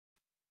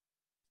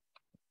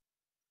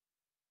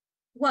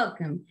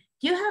Welcome.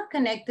 You have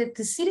connected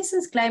to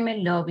Citizens Climate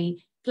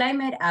Lobby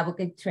Climate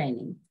Advocate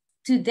Training.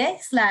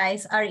 Today's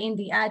slides are in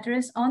the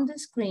address on the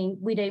screen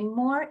with a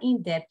more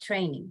in-depth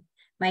training.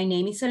 My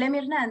name is Solem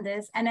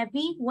Hernandez, and I'll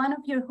be one of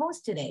your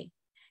hosts today.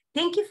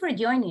 Thank you for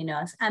joining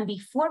us. And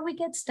before we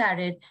get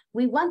started,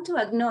 we want to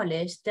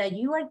acknowledge that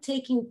you are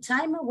taking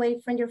time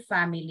away from your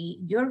family,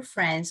 your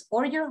friends,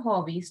 or your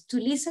hobbies to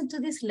listen to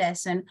this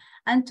lesson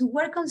and to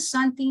work on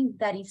something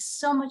that is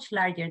so much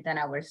larger than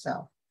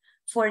ourselves.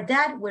 For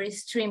that, we're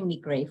extremely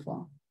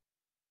grateful.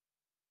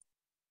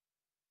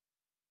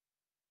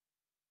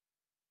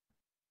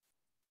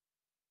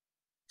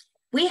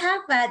 We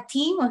have a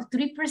team of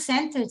 3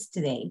 presenters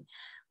today.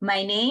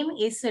 My name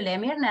is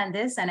Solem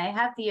Hernandez, and I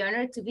have the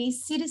honor to be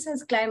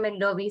Citizens Climate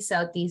Lobby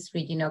Southeast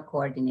Regional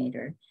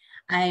Coordinator.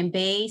 I am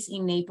based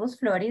in Naples,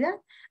 Florida,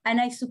 and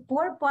I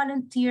support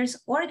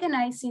volunteers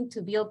organizing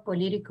to build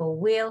political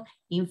will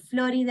in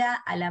Florida,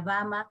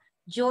 Alabama,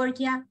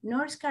 Georgia,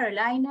 North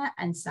Carolina,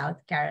 and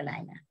South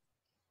Carolina.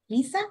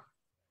 Lisa?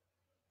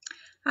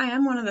 Hi,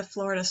 I'm one of the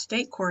Florida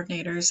state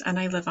coordinators, and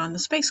I live on the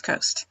Space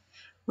Coast.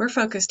 We're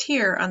focused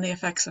here on the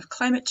effects of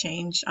climate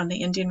change on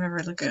the Indian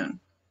River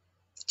Lagoon.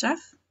 Jeff?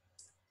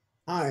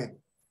 Hi,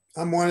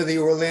 I'm one of the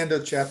Orlando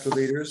chapter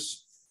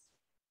leaders.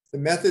 The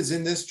methods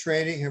in this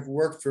training have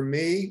worked for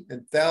me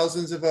and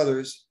thousands of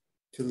others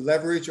to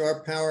leverage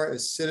our power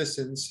as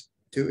citizens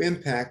to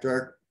impact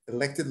our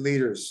elected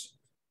leaders.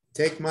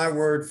 Take my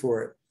word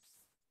for it.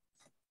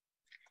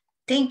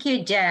 Thank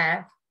you,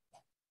 Jeff.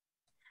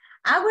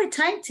 Our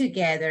time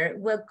together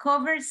will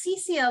cover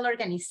CCL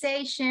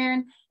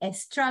organization,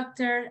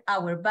 structure,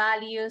 our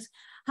values,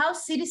 how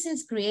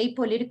citizens create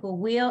political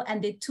will,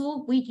 and the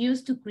tool we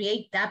use to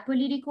create that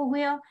political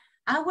will,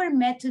 our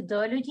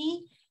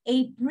methodology,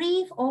 a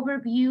brief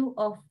overview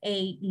of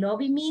a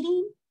lobby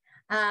meeting.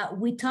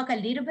 We talk a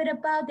little bit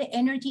about the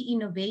Energy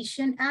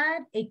Innovation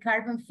Act, a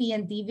carbon fee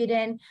and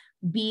dividend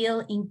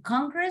bill in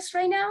Congress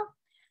right now.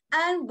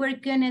 And we're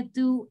gonna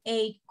do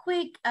a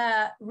quick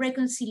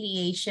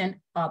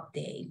reconciliation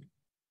update.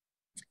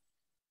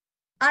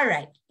 All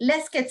right,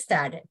 let's get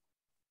started.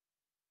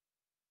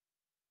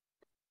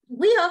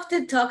 We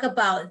often talk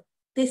about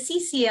the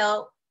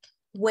CCL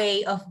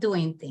way of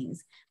doing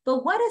things,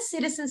 but what are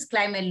Citizens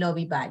Climate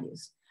Lobby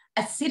values?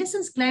 As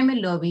Citizens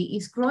Climate Lobby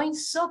is growing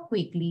so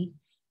quickly,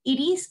 it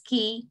is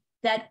key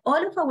that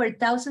all of our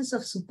thousands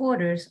of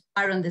supporters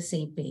are on the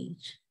same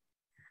page.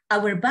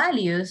 Our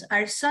values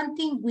are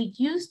something we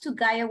use to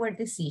guide our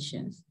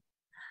decisions,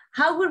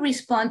 how we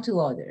respond to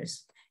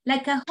others,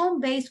 like a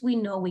home base we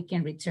know we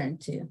can return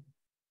to.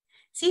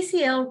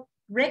 CCL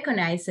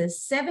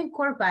recognizes 7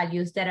 core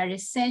values that are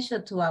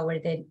essential to our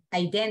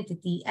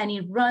identity, and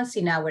it runs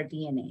in our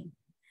DNA.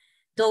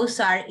 Those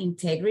are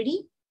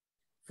integrity,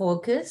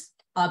 focus,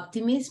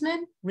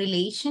 optimism,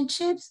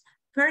 relationships,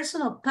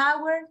 personal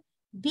power,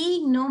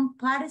 being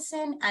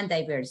nonpartisan, and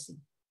diversity.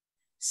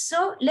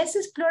 So let's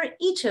explore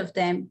each of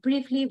them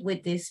briefly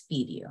with this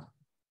video.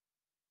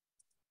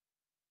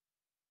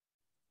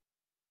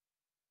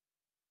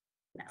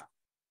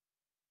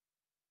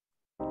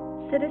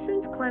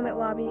 Citizens Climate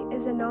Lobby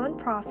is a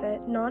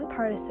nonprofit,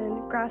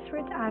 nonpartisan,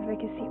 grassroots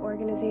advocacy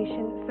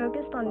organization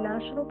focused on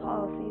national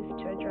policies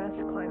to address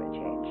climate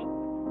change.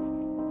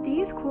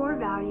 These core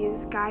values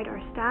guide our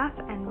staff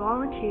and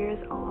volunteers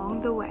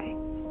along the way.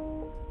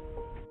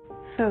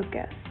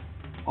 Focus.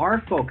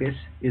 Our focus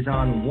is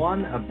on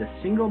one of the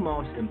single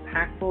most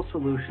impactful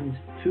solutions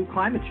to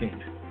climate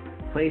change,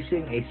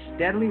 placing a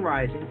steadily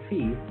rising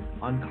fee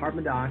on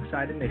carbon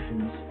dioxide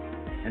emissions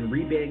and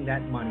rebating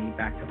that money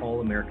back to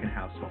all American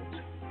households.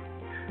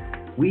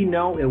 We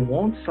know it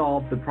won't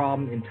solve the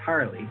problem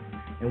entirely,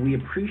 and we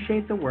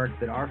appreciate the work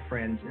that our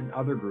friends and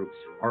other groups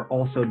are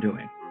also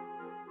doing.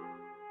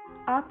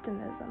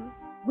 Optimism.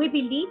 We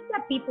believe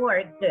that people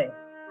are good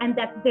and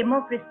that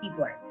democracy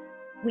works.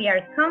 We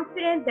are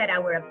confident that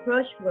our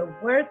approach will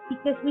work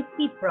because we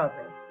see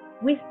progress.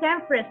 We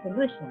stand for a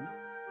solution,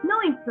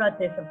 not in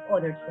protest of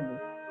other solutions.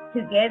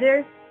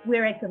 Together,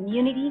 we're a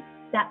community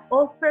that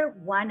offer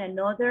one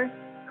another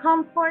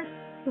comfort,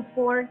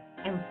 support,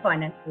 and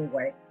fun as we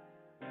work.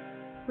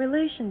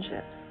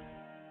 Relationships.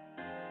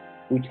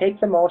 We take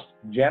the most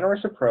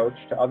generous approach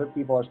to other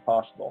people as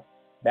possible,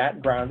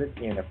 that grounded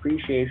in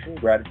appreciation,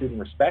 gratitude, and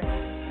respect.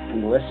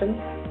 We listen,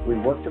 we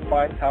work to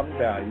find common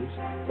values,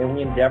 and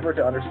we endeavor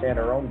to understand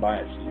our own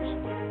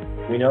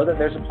biases. We know that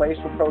there's a place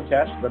for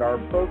protest, but our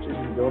approach is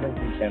in building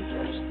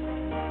consensus.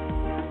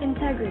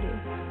 Integrity.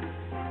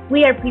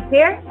 We are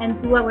prepared and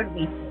do our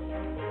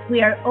research.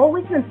 We are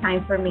always on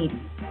time for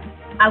meetings.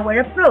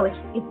 Our approach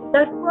is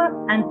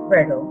thoughtful and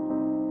fertile.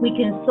 We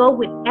consult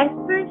with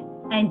experts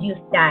and use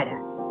data.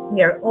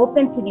 We are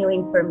open to new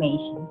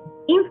information.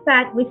 In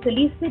fact, we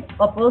solicit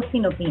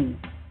opposing opinions.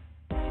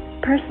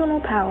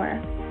 Personal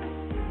power.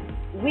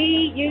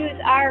 We use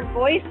our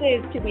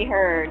voices to be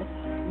heard.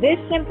 This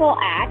simple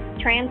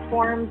act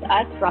transforms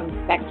us from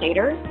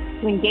spectators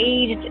to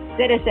engaged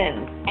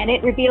citizens, and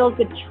it reveals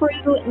the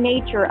true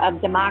nature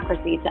of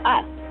democracy to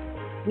us.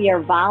 We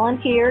are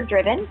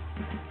volunteer-driven,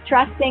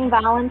 trusting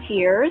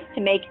volunteers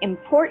to make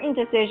important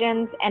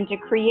decisions and to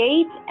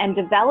create and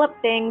develop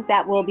things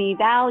that will be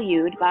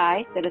valued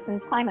by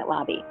Citizens Climate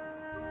Lobby.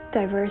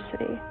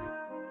 Diversity.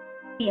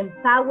 We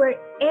empower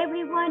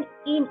everyone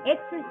in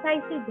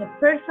exercising their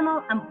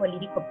personal and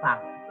political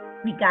power,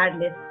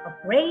 regardless of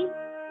race,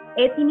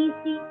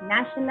 ethnicity,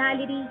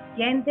 nationality,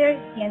 gender,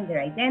 gender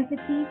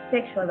identity,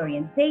 sexual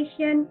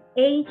orientation,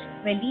 age,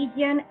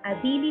 religion,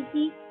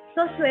 ability,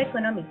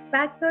 socioeconomic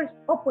factors,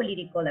 or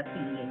political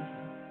affiliation.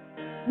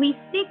 We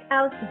seek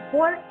out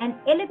support and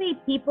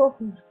elevate people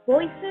whose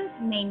voices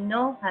may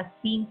not have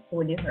been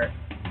fully heard.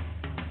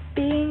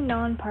 Being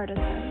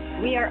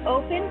nonpartisan. We are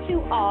open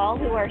to all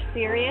who are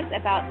serious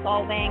about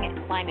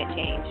solving climate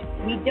change.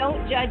 We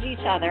don't judge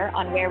each other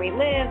on where we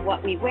live,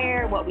 what we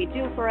wear, what we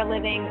do for a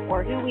living,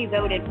 or who we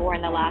voted for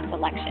in the last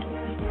election.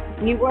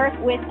 We work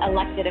with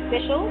elected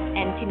officials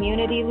and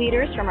community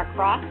leaders from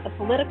across the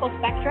political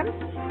spectrum.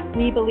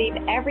 We believe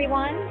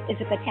everyone is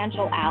a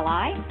potential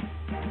ally.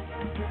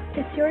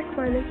 It's your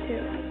climate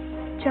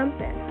too. Jump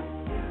in.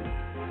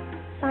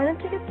 Sign up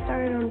to get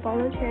started on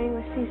volunteering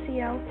with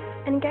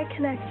CCL and get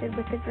connected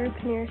with the group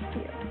nearest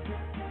you.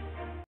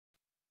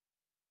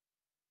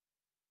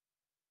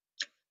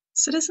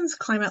 Citizens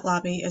Climate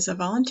Lobby is a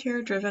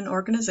volunteer-driven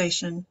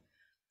organization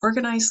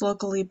organized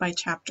locally by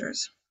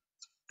chapters.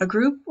 A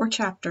group or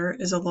chapter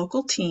is a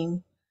local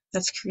team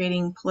that's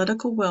creating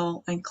political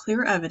will and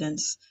clear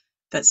evidence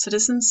that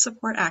citizens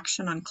support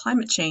action on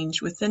climate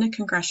change within a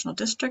congressional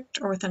district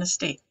or within a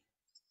state.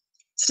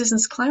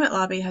 Citizens Climate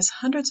Lobby has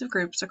hundreds of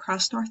groups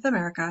across North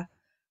America,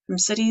 from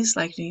cities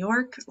like New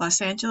York, Los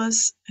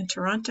Angeles, and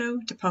Toronto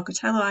to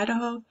Pocatello,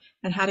 Idaho,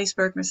 and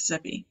Hattiesburg,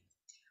 Mississippi.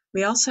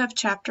 We also have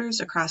chapters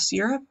across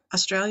Europe,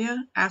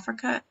 Australia,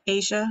 Africa,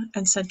 Asia,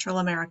 and Central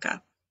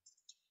America.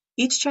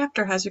 Each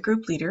chapter has a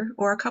group leader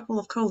or a couple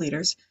of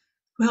co-leaders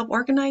who help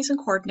organize and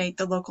coordinate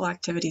the local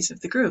activities of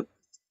the group.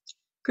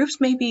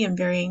 Groups may be in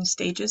varying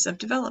stages of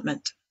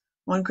development.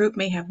 One group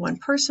may have one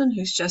person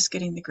who's just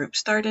getting the group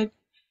started,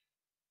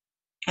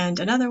 and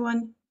another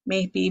one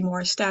may be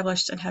more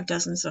established and have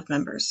dozens of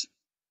members.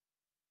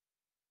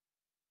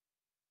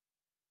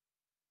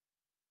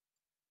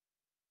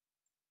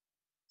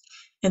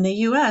 In the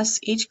U.S.,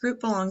 each group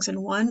belongs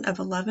in one of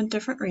 11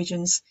 different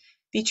regions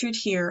featured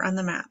here on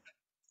the map.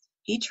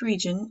 Each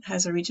region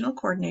has a regional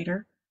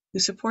coordinator who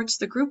supports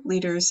the group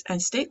leaders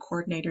and state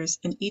coordinators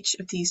in each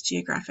of these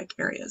geographic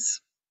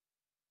areas.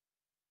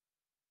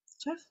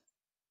 Jeff?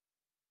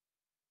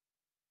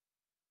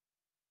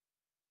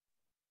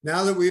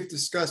 Now that we've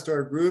discussed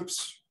our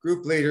groups,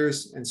 group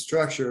leaders, and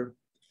structure,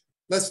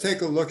 let's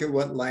take a look at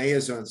what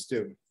liaisons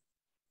do.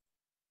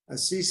 A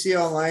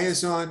CCL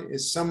liaison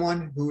is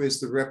someone who is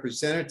the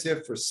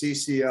representative for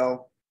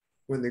CCL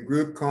when the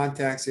group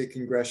contacts a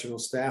congressional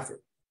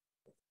staffer.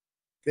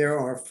 There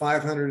are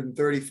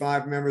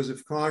 535 members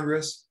of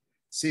Congress.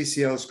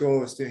 CCL's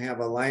goal is to have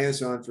a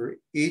liaison for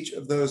each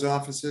of those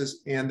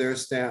offices and their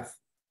staff.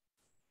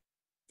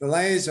 The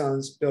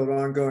liaisons build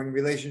ongoing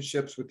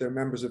relationships with their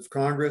members of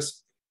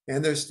Congress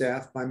and their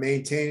staff by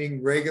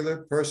maintaining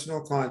regular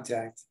personal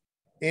contact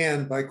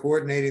and by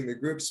coordinating the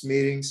group's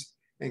meetings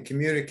and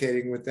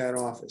communicating with that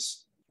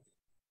office.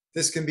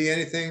 This can be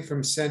anything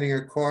from sending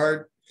a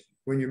card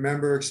when your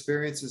member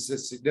experiences a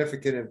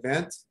significant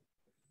event,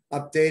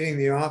 updating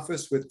the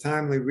office with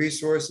timely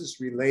resources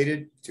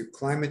related to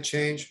climate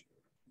change,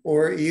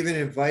 or even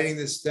inviting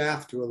the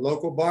staff to a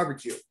local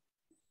barbecue.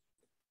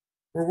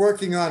 We're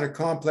working on a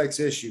complex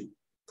issue,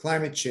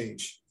 climate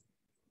change.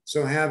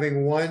 So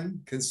having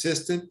one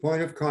consistent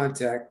point of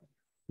contact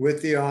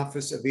with the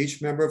office of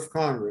each member of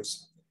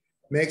Congress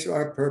makes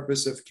our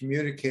purpose of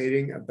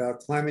communicating about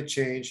climate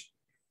change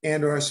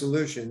and our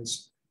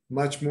solutions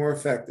much more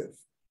effective.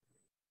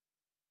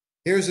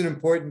 Here's an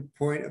important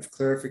point of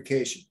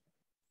clarification.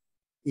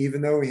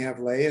 Even though we have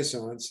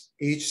liaisons,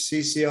 each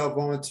CCL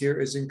volunteer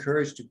is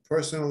encouraged to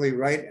personally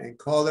write and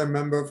call their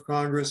member of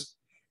Congress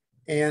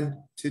and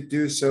to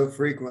do so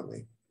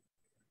frequently.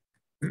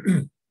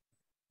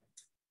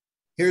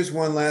 Here's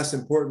one last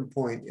important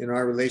point in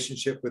our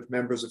relationship with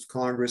members of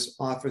Congress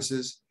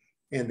offices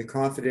and the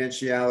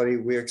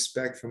confidentiality we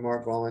expect from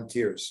our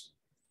volunteers.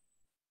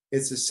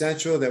 It's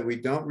essential that we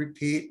don't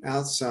repeat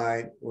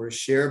outside or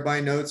share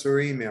by notes or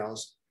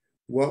emails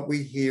what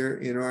we hear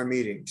in our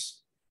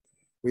meetings.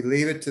 We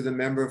leave it to the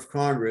member of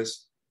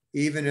Congress,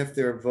 even if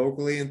they're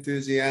vocally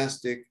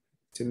enthusiastic,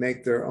 to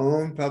make their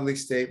own public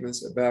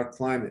statements about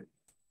climate.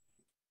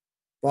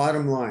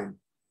 Bottom line,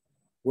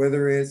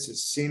 whether it's a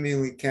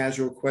seemingly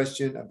casual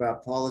question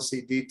about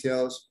policy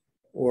details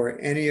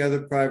or any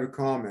other private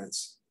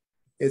comments,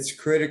 it's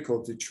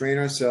critical to train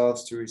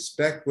ourselves to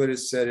respect what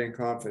is said in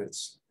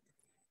confidence.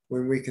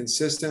 When we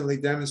consistently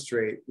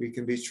demonstrate we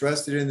can be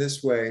trusted in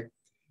this way,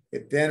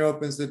 it then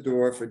opens the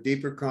door for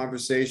deeper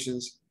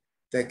conversations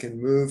that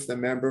can move the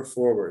member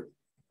forward.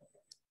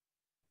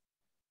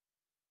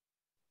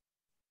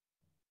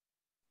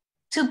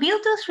 To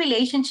build those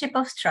relationships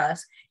of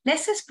trust,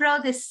 let's explore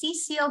the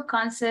CCL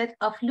concept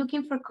of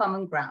looking for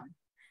common ground.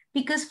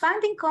 because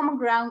finding common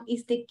ground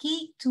is the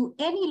key to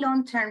any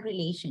long-term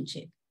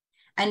relationship.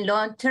 And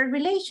long-term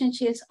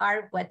relationships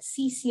are what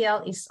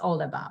CCL is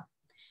all about.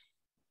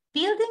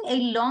 Building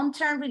a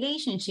long-term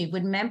relationship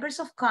with members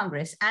of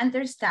Congress and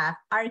their staff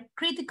are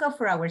critical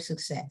for our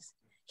success.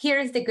 Here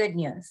is the good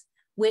news.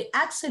 We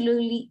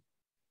absolutely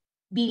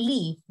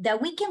believe that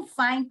we can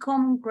find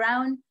common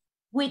ground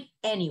with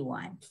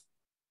anyone.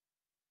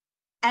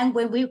 And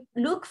when we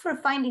look for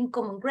finding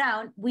common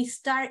ground, we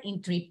start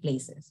in 3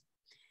 places.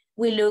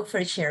 We look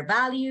for shared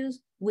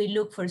values, we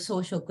look for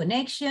social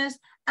connections,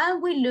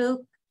 and we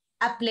look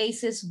at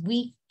places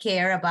we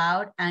care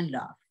about and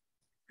love.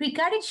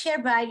 Regarding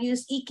shared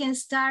values, it can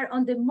start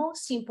on the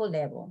most simple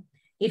level.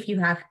 If you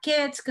have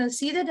kids,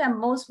 consider that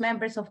most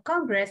members of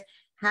Congress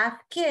have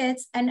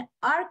kids and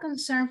are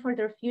concerned for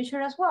their future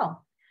as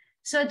well.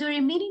 So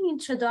during meeting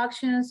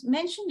introductions,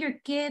 mention your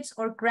kids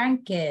or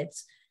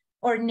grandkids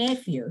or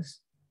nephews.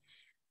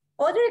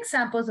 Other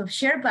examples of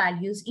shared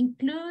values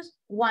include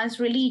one's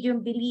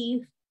religion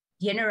belief,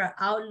 general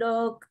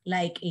outlook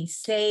like a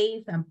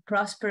safe and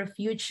prosperous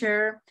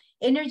future,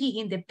 energy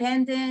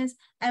independence,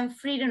 and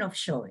freedom of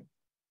choice.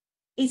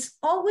 It's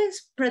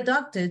always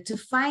productive to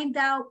find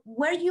out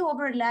where you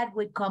overlap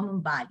with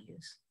common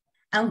values.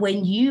 And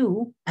when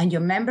you and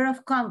your member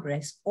of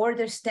Congress or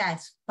their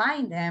staff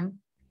find them,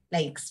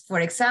 like for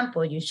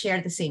example, you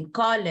share the same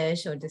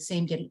college or the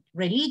same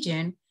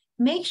religion,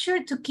 make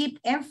sure to keep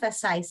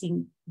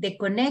emphasizing the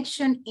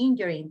connection in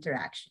your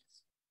interactions.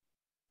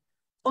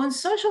 On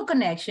social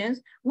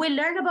connections, we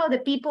learn about the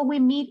people we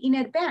meet in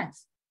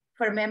advance.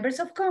 For members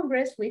of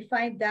Congress, we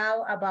find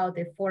out about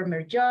their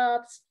former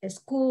jobs,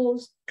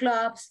 schools,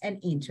 clubs,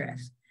 and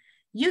interests.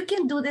 You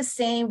can do the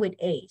same with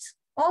aides,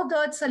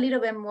 although it's a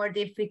little bit more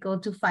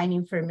difficult to find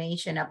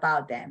information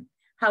about them.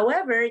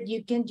 However,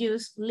 you can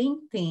use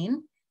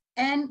LinkedIn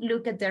and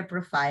look at their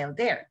profile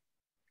there.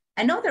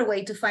 Another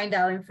way to find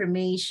out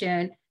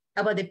information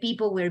about the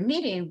people we're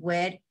meeting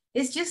with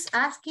is just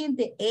asking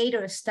the aide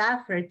or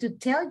staffer to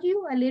tell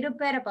you a little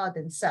bit about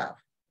themselves.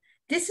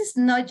 This is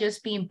not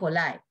just being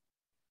polite.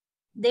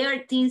 There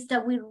are things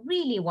that we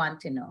really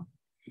want to know.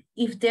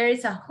 If there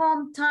is a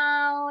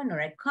hometown or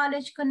a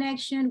college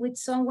connection with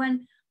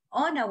someone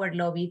on our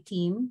lobby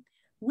team,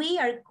 we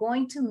are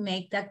going to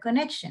make that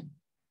connection.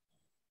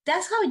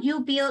 That's how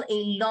you build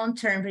a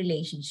long-term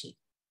relationship.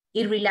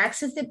 It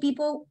relaxes the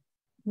people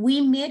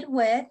we meet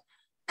with,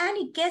 and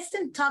it gets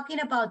them talking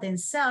about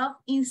themselves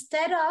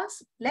instead of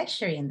us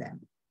lecturing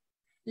them.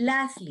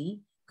 Lastly,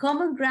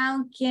 common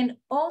ground can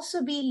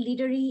also be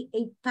literally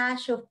a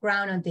patch of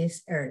ground on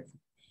this earth,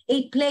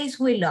 a place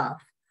we love,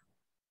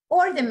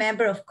 or the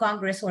member of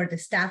Congress or the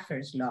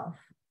staffers love.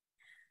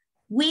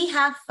 We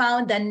have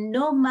found that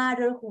no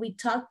matter who we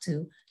talk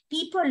to,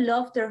 people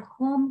love their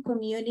home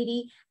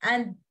community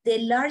and the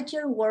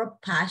larger world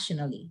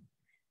passionately.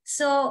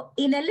 So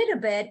in a little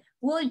bit,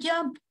 we'll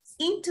jump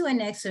into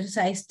an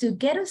exercise to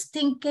get us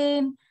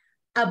thinking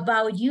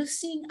about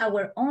using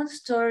our own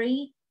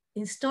stories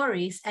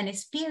and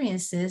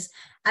experiences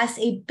as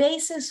a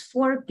basis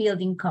for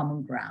building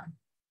common ground.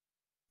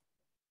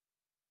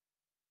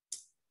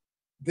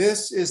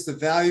 This is the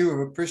value of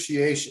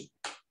appreciation.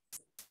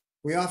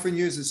 We often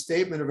use a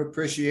statement of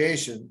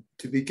appreciation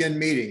to begin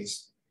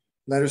meetings,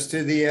 letters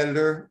to the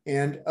editor,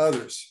 and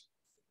others.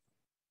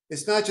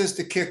 It's not just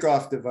a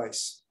kickoff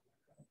device.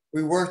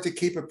 We work to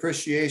keep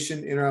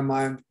appreciation in our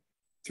mind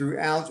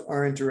throughout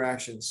our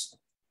interactions.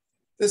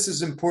 This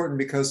is important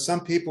because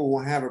some people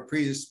will have a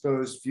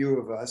predisposed view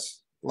of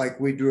us like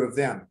we do of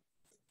them.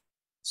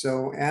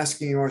 So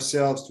asking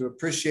ourselves to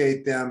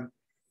appreciate them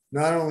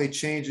not only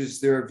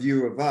changes their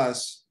view of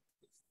us,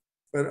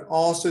 but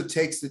also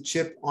takes the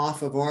chip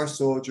off of our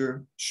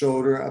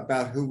shoulder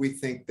about who we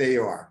think they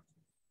are.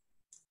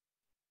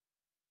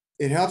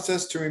 It helps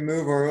us to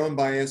remove our own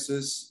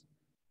biases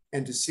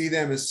and to see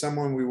them as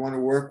someone we want to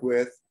work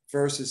with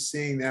versus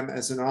seeing them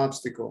as an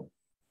obstacle.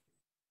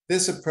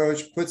 This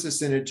approach puts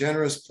us in a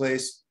generous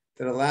place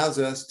that allows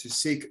us to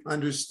seek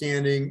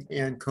understanding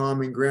and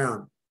common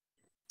ground.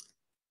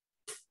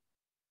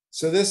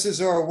 So this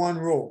is our one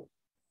rule.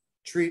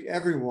 Treat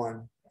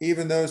everyone,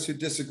 even those who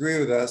disagree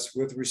with us,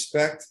 with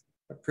respect,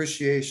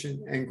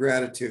 appreciation, and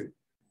gratitude.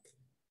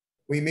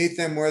 We meet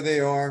them where they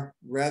are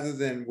rather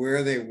than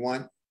where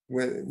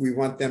we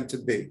want them to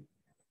be.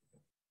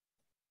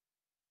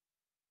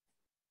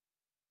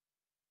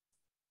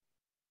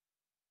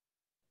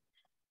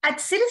 At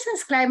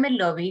Citizens Climate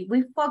Lobby,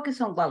 we focus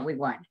on what we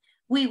want.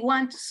 We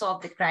want to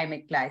solve the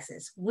climate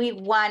crisis. We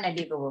want a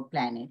livable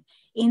planet.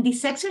 In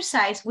this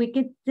exercise, we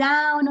get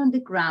down on the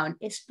ground,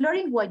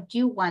 exploring what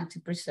you want to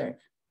preserve.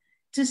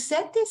 To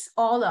set this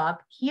all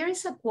up, here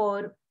is a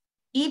quote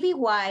E.B.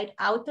 White,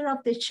 author of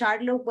The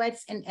Charlotte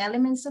Webs and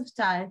Elements of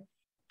Style,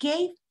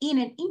 gave in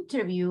an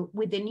interview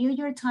with the New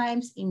York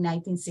Times in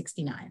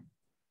 1969.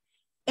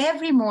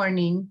 Every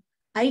morning,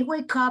 I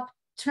wake up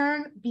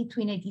torn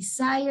between a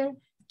desire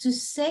to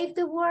save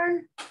the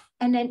world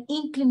and an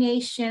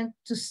inclination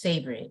to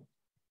savor it.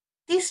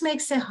 This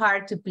makes it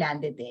hard to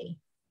plan the day.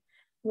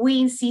 We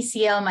in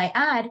CCL might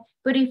add,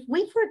 But if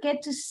we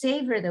forget to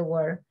savor the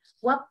world,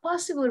 what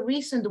possible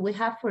reason do we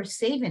have for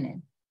saving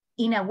it?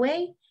 In a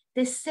way,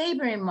 the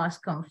savoring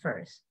must come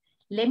first.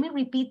 Let me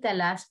repeat the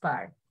last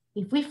part.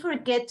 If we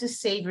forget to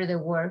savor the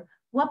world,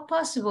 what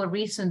possible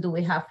reason do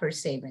we have for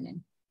saving it?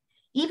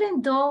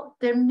 Even though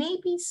there may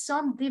be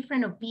some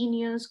different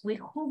opinions with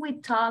who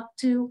we talk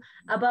to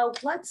about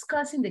what's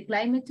causing the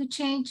climate to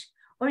change,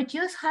 or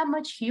just how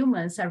much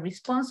humans are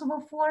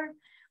responsible for,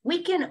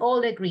 we can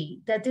all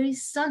agree that there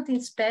is something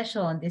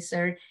special on this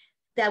earth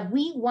that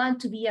we want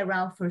to be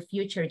around for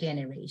future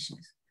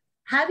generations.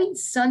 Having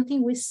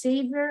something we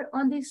savor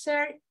on this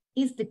earth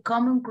is the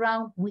common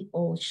ground we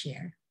all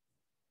share.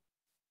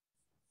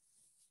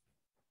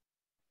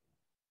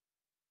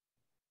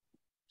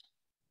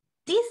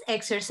 This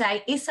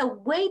exercise is a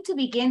way to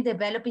begin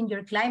developing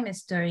your climate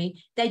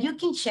story that you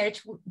can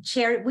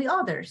share with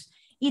others.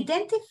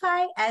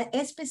 Identify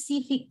a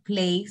specific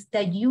place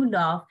that you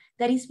love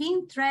that is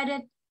being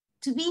threatened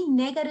to be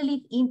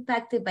negatively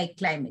impacted by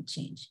climate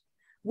change.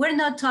 We're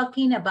not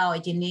talking about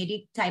a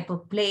genetic type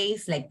of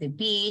place like the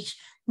beach,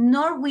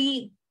 nor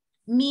we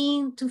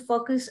mean to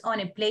focus on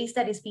a place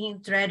that is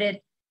being threatened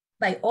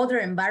by other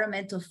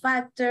environmental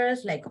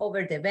factors like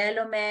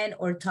overdevelopment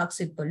or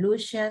toxic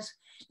pollutions.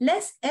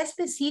 Let's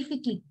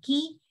specifically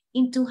key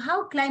into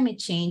how climate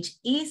change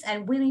is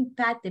and will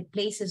impact the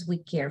places we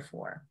care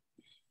for.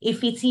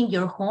 If it's in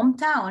your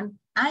hometown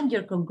and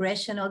your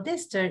congressional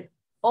district,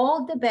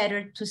 all the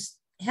better to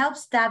help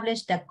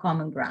establish that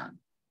common ground.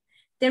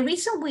 The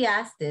reason we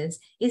ask this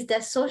is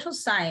that social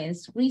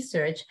science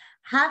research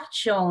have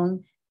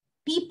shown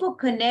people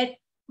connect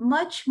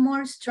much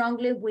more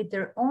strongly with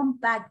their own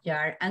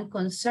backyard and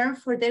concern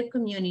for their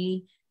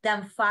community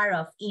than far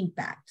off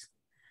impact.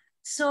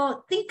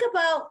 So think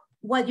about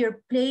what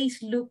your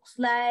place looks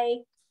like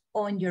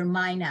on your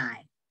mind's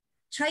eye.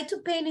 Try to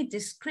paint a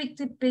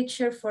descriptive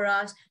picture for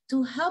us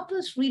to help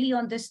us really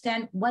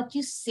understand what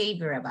you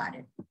savor about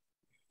it.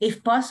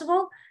 If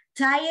possible,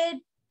 tie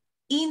it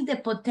in the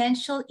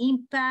potential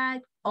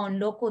impact on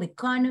local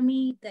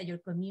economy that your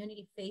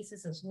community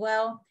faces as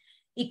well.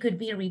 It could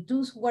be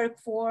reduced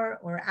workforce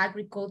or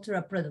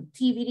agricultural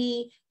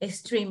productivity,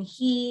 extreme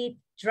heat,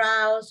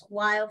 droughts,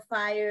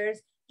 wildfires,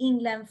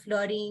 inland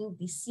flooding,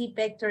 disease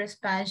vector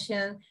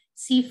expansion,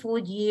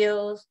 seafood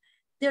yields.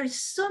 There's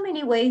so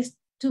many ways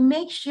to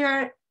make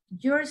sure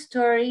your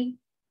story,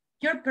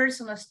 your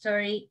personal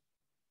story,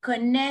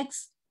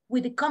 connects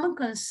with the common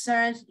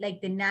concerns like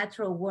the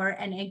natural world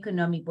and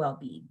economic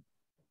well-being.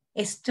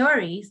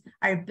 Stories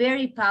are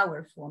very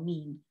powerful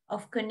means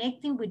of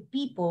connecting with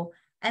people,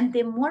 and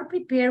the more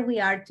prepared we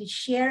are to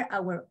share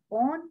our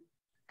own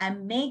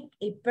and make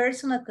a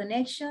personal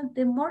connection,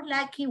 the more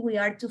likely we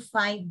are to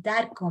find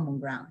that common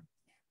ground.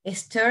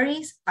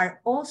 Stories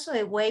are also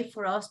a way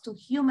for us to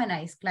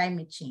humanize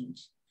climate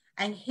change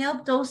and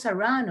help those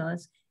around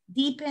us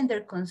deepen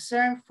their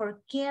concern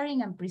for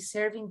caring and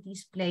preserving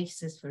these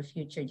places for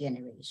future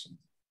generations.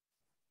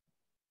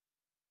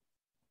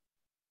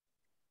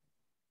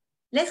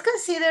 Let's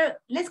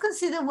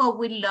consider what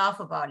we love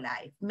about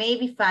life,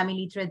 maybe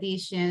family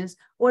traditions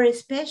or a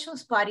special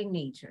spot in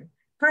nature.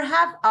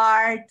 Perhaps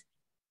art,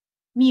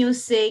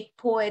 music,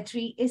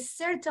 poetry, a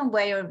certain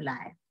way of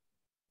life.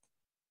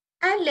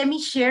 And let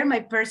me share my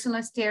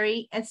personal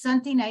story and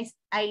something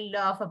I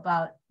love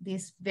about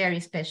this very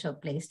special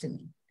place to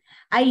me.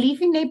 I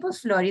live in Naples,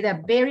 Florida,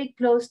 very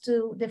close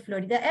to the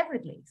Florida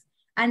Everglades.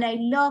 And I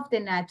love the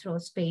natural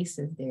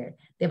spaces there,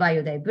 the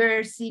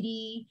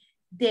biodiversity,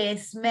 the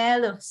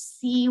smell of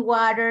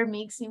seawater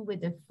mixing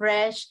with the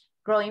fresh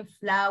growing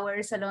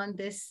flowers along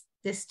the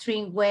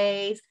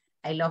streamways.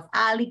 I love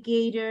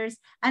alligators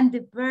and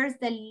the birds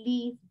that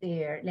live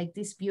there, like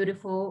this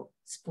beautiful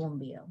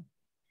spoonbill.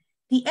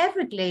 The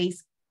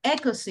Everglades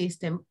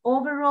ecosystem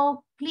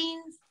overall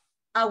cleans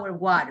our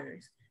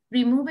waters,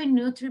 removing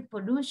nutrient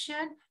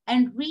pollution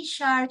and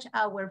recharge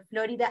our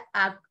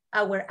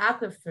our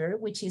aquifer,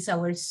 which is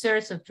our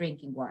source of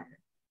drinking water.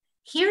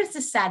 Here's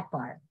the sad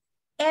part.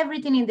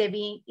 Everything in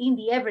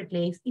the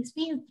Everglades is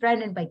being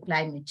threatened by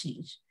climate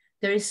change.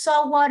 There is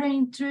saltwater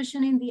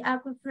intrusion in the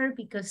aquifer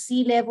because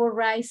sea level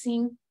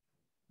rising,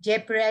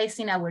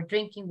 jeopardizing our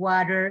drinking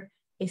water.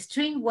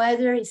 Extreme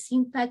weather is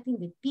impacting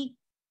the peak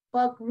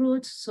bog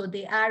roots, so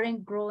they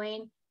aren't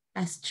growing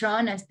as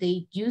strong as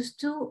they used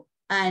to,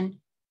 and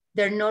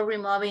they're not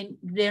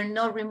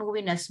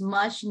removing as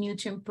much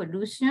nutrient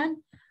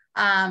pollution.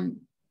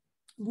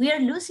 We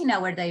are losing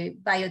our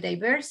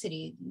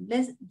biodiversity.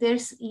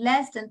 There's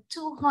less than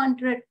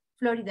 200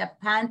 Florida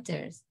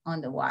panthers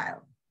on the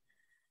wild.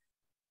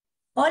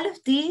 All of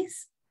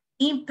these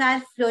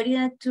impact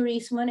Florida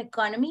tourism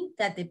economy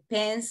that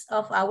depends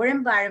of our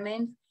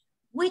environment,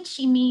 which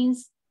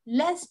means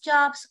less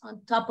jobs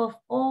on top of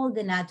all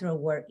the natural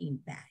world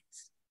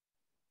impacts.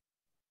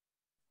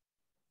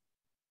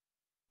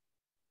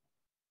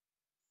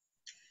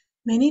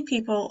 Many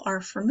people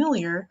are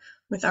familiar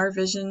with our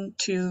vision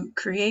to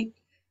create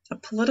a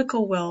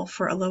political will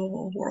for a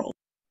livable world.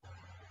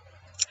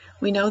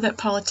 We know that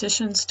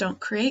politicians don't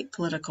create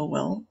political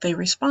will, they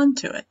respond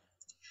to it.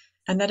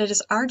 and that it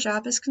is our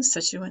job as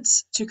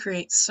constituents to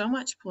create so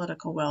much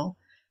political will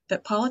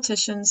that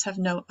politicians have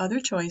no other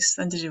choice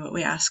than to do what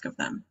we ask of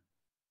them.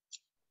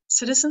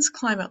 Citizens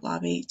Climate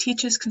Lobby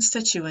teaches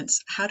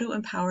constituents how to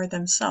empower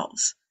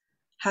themselves,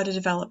 how to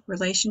develop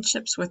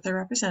relationships with their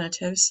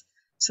representatives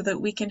so that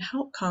we can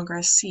help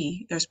Congress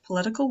see there's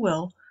political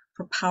will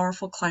for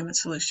powerful climate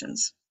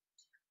solutions.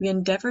 We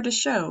endeavor to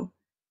show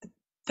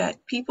that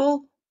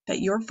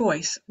your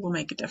voice will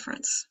make a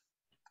difference.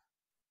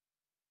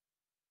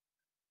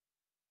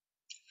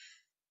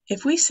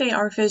 If we say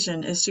our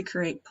vision is to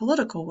create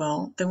political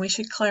will, then we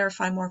should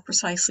clarify more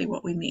precisely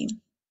what we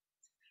mean.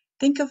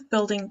 Think of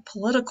building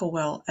political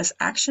will as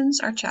actions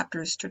our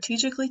chapters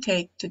strategically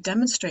take to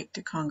demonstrate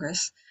to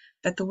Congress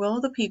that the will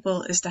of the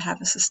people is to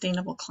have a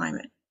sustainable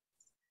climate.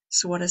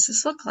 So what does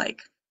this look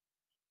like?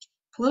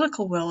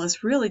 Political will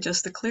is really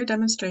just a clear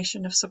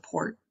demonstration of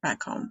support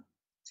back home.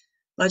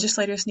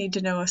 Legislators need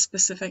to know a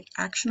specific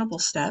actionable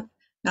step,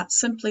 not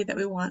simply that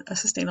we want a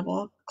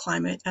sustainable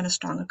climate and a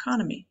strong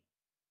economy.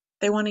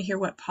 They want to hear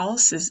what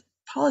policies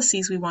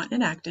we want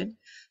enacted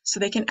so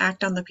they can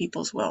act on the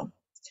people's will.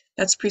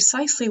 That's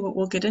precisely what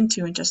we'll get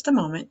into in just a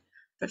moment,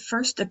 but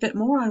first a bit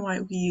more on why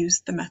we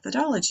use the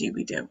methodology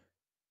we do.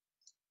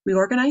 We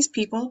organize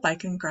people by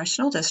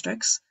congressional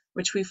districts,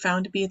 which we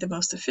found to be the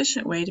most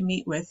efficient way to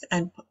meet with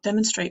and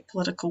demonstrate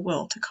political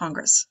will to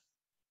Congress.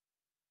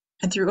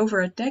 And through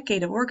over a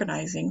decade of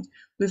organizing,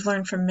 we've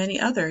learned from many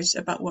others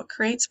about what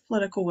creates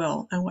political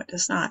will and what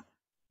does not.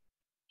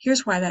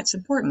 Here's why that's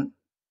important.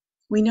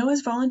 We know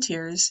as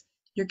volunteers,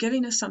 you're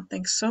giving us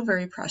something so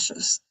very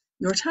precious,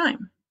 your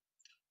time.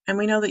 And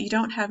we know that you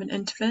don't have an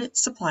infinite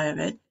supply of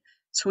it,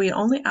 so we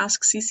only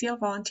ask CCL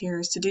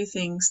volunteers to do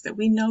things that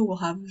we know will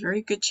have a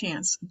very good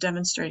chance of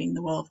demonstrating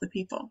the will of the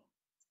people.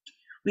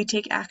 We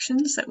take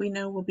actions that we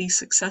know will be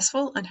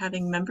successful in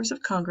having members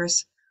of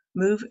Congress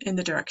move in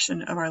the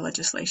direction of our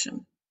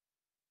legislation.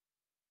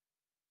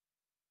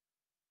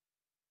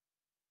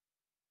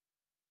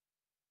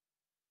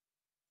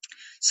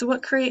 So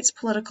what creates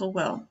political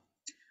will?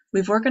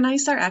 We've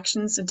organized our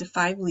actions into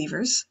 5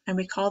 levers, and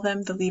we call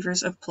them the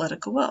levers of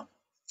political will.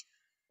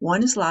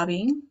 1 is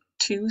lobbying,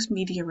 2 is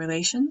media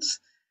relations,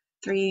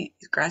 3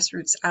 is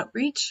grassroots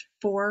outreach,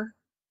 4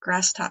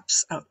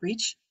 grasstops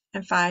outreach,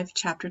 and 5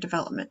 chapter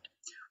development.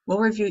 We'll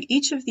review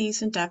each of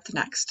these in depth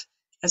next,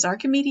 as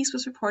Archimedes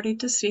was reported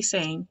to be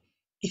saying,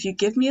 "If you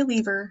give me a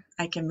lever,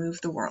 I can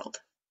move the world."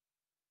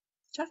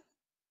 Jeff?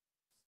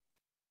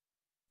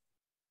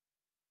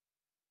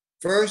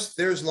 First,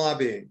 there's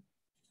lobbying.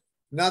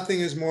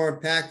 Nothing is more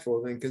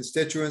impactful than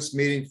constituents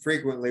meeting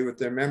frequently with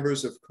their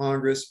members of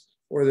Congress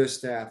or their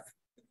staff.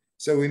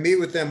 So we meet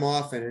with them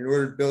often in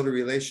order to build a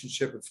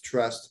relationship of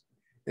trust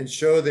and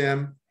show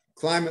them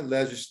climate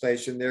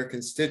legislation their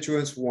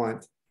constituents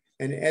want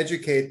and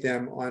educate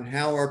them on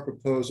how our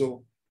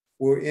proposal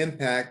will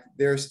impact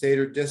their state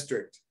or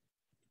district.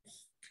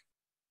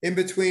 In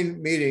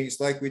between meetings,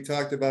 like we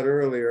talked about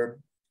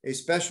earlier, a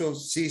special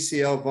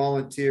CCL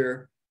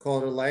volunteer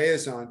called a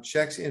liaison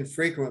checks in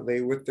frequently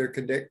with their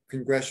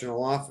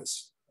congressional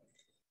office.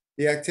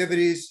 The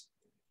activities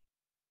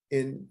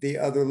in the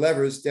other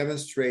levers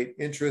demonstrate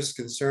interest,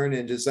 concern,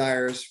 and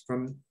desires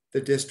from the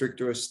district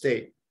or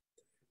state.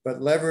 But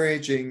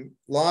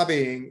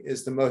lobbying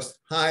is the most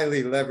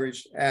highly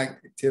leveraged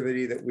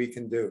activity that we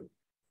can do.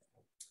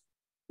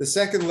 The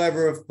second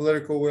lever of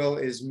political will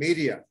is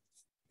media.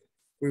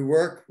 We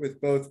work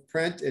with both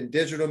print and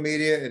digital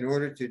media in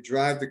order to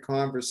drive the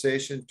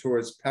conversation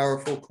towards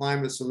powerful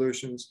climate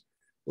solutions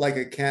like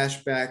a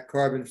cashback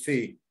carbon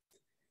fee.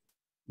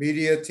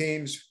 Media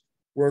teams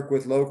work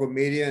with local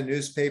media,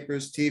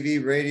 newspapers, TV,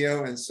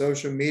 radio, and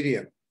social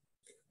media.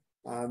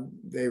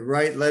 They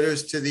write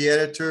letters to the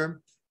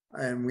editor,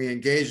 and we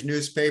engage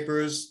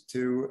newspapers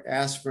to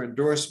ask for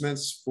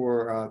endorsements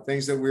for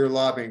things that we're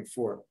lobbying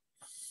for.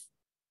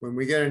 When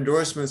we get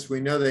endorsements, we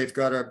know they've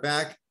got our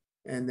back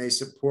and they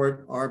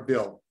support our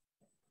bill.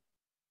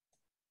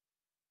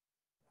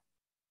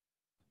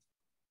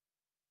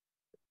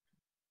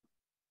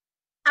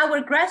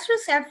 Our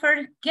grassroots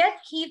effort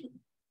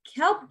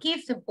help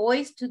give a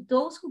voice to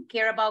those who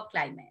care about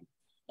climate.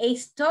 A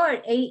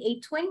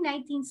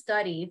 2019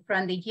 study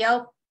from the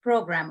Yale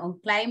program on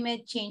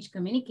climate change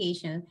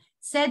communication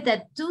said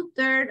that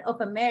 2/3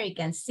 of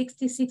Americans,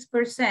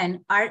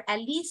 66%, are at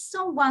least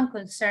someone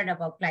concerned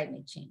about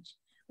climate change.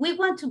 We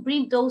want to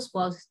bring those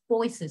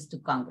voices to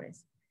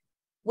Congress.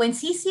 When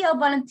CCL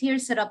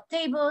volunteers set up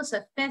tables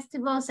at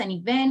festivals and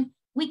events,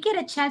 we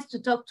get a chance to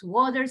talk to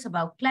others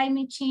about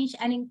climate change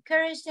and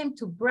encourage them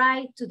to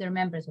write to their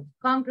members of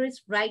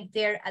Congress right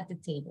there at the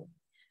table.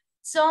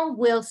 Some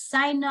will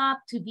sign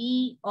up to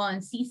be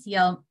on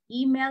CCL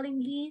emailing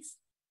list,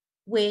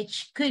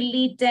 which could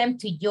lead them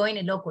to join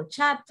a local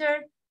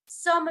chapter.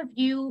 Some of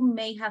you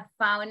may have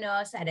found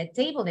us at a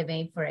table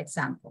event, for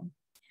example.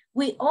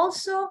 We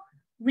also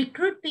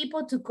recruit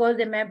people to call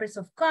the members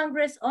of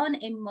Congress on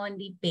a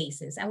monthly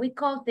basis, and we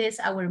call this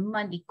our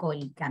Monday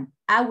calling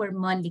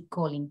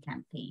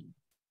campaign.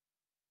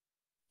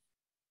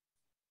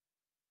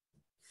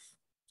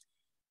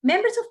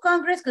 Members of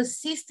Congress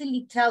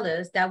consistently tell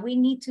us that they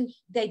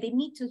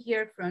need to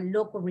hear from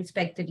local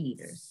respected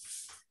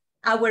leaders.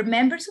 Our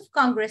members of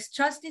Congress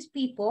trust these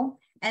people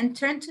and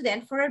turn to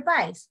them for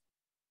advice.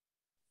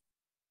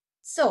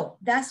 So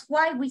that's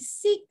why we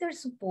seek their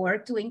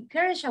support to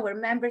encourage our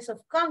members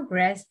of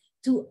Congress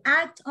to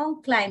act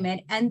on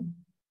climate and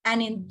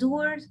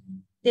endorse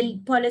the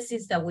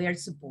policies that we are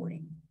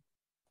supporting.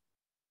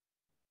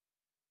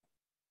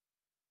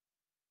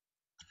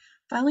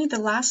 Finally, the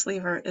last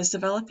lever is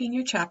developing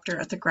your chapter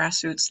at the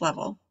grassroots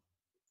level.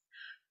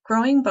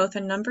 Growing both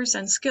in numbers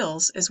and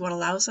skills is what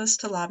allows us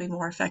to lobby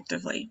more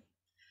effectively,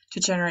 to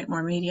generate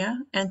more media,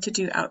 and to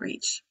do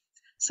outreach.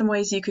 Some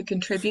ways you could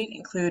contribute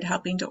include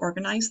helping to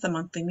organize the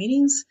monthly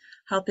meetings,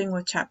 helping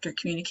with chapter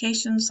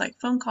communications like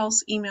phone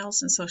calls,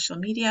 emails, and social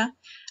media.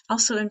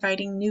 Also,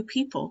 inviting new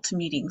people to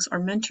meetings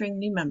or mentoring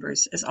new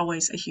members is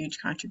always a huge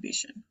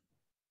contribution.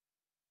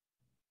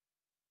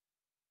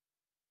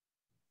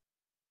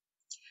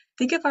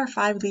 Think of our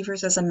 5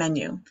 levers as a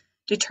menu.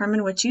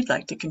 Determine what you'd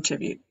like to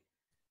contribute.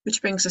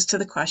 Which brings us to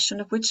the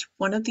question of which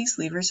one of these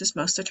levers is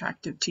most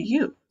attractive to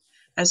you.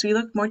 As we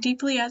look more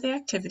deeply at the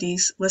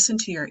activities, listen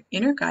to your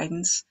inner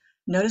guidance,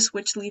 notice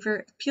which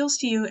lever appeals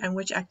to you and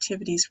which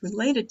activities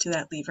related to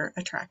that lever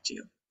attract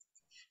you.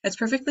 It's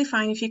perfectly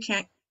fine if you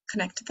can't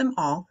connect to them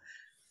all,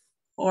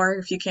 or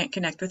if you can't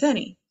connect with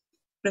any.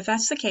 But if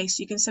that's the case,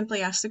 you can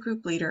simply ask the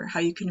group leader how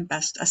you can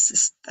best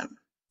assist them.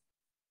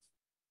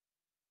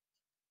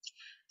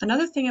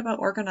 Another thing about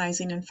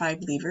organizing in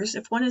 5 levers,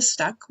 if one is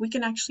stuck, we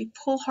can actually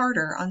pull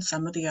harder on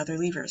some of the other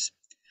levers.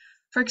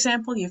 For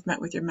example, you've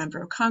met with your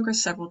member of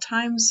Congress several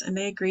times and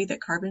they agree that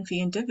carbon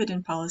fee and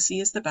dividend policy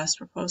is the best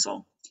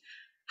proposal.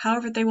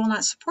 However, they will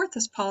not support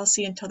this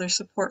policy until there's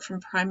support from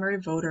primary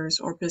voters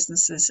or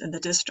businesses in the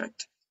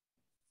district.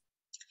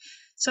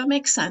 So it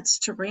makes sense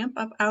to ramp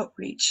up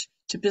outreach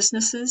to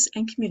businesses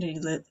and community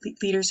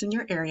leaders in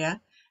your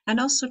area, and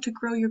also to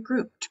grow your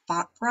group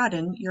to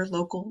broaden your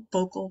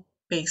local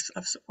base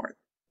of support.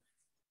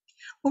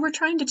 What we're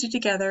trying to do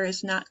together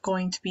is not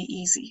going to be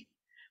easy,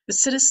 but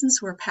citizens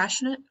who are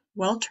passionate,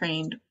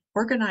 well-trained,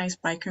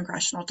 organized by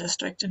congressional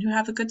district, and who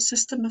have a good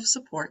system of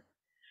support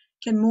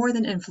can more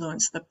than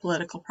influence the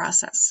political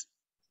process.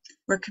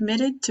 We're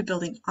committed to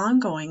building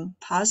ongoing,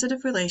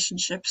 positive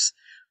relationships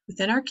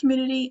within our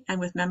community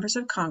and with members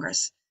of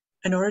Congress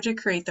in order to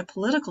create the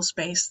political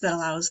space that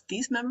allows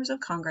these members of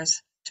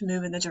Congress to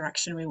move in the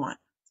direction we want.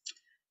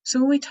 So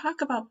when we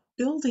talk about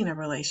building a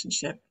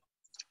relationship,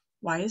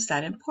 why is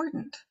that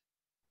important?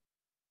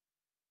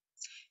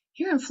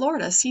 Here in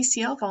Florida,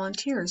 CCL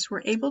volunteers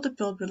were able to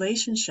build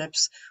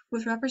relationships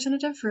with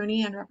Representative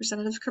Rooney and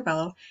Representative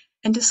Curbelo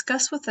and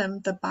discuss with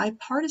them the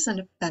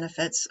bipartisan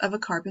benefits of a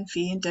carbon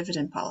fee and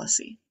dividend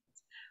policy.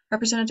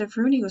 Representative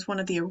Rooney was one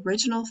of the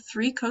original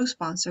 3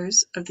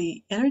 co-sponsors of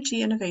the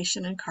Energy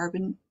Innovation and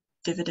Carbon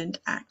Dividend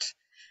Act.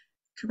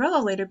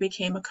 Curbelo later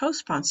became a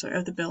co-sponsor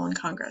of the bill in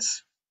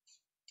Congress.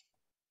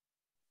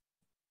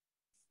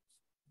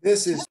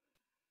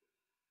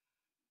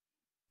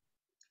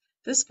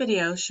 This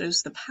video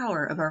shows the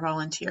power of our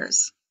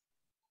volunteers.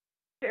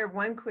 Share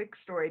one quick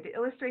story to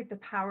illustrate the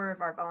power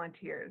of our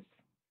volunteers.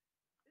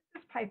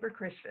 This is Piper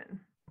Christian.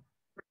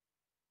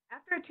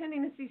 After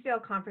attending a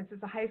CCL conference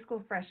as a high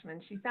school freshman,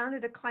 she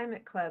founded a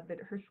climate club at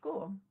her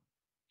school.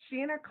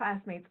 She and her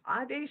classmates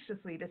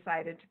audaciously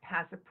decided to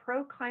pass a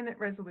pro-climate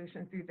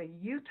resolution through the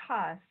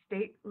Utah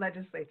State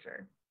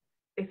Legislature.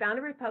 They found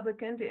a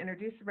Republican to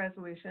introduce the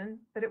resolution,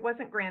 but it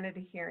wasn't granted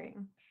a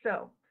hearing.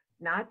 So,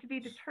 not to be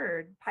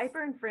deterred,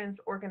 Piper and friends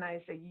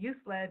organized a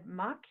youth-led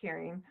mock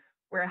hearing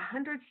where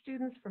 100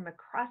 students from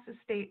across the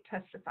state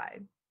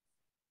testified.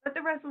 But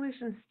the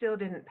resolution still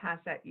didn't pass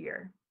that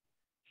year.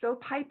 So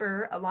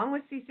Piper, along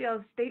with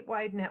CCL's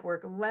statewide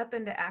network, leapt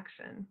into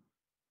action.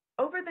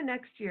 Over the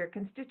next year,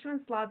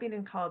 constituents lobbied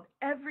and called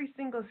every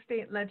single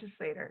state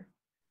legislator.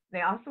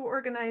 They also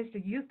organized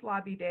a youth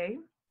lobby day.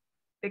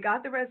 They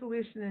got the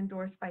resolution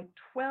endorsed by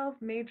 12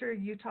 major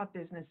Utah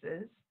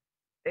businesses.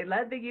 They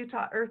led the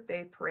Utah Earth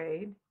Day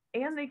parade,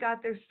 and they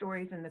got their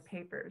stories in the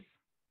papers.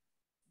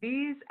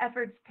 These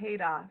efforts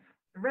paid off.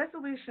 The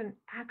resolution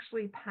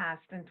actually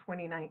passed in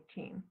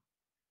 2019,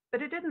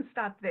 but it didn't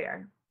stop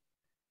there.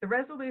 The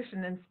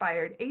resolution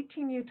inspired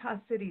 18 Utah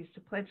cities to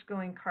pledge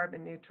going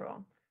carbon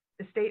neutral.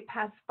 The state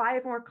passed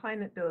 5 more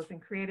climate bills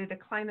and created a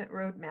climate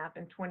roadmap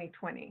in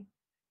 2020.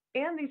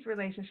 And these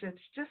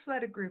relationships just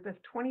led a group of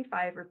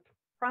 25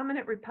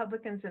 prominent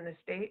Republicans in the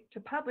state to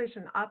publish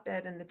an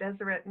op-ed in the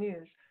Deseret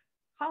News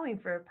calling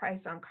for a price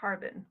on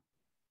carbon.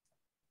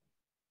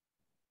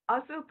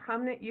 Also,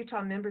 prominent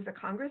Utah members of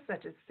Congress,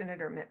 such as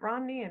Senator Mitt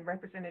Romney and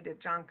Representative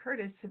John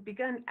Curtis, have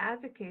begun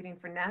advocating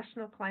for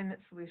national climate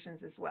solutions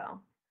as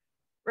well.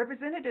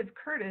 Representative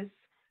Curtis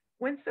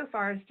went so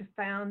far as to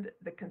found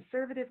the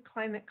Conservative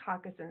Climate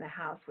Caucus in the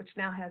House, which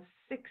now has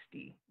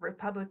 60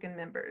 Republican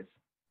members.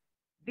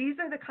 These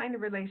are the kind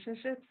of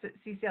relationships that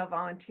CCL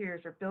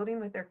volunteers are building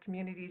with their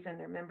communities and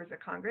their members of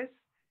Congress,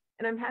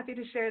 and I'm happy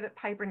to share that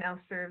Piper now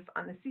serves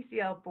on the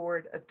CCL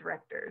Board of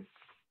Directors.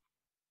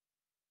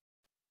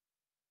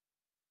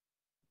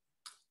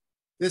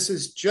 This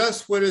is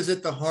just what is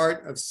at the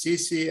heart of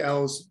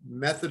CCL's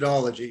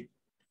methodology.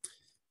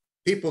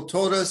 People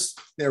told us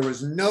there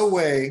was no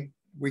way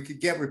we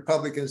could get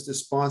Republicans to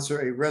sponsor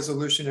a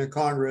resolution in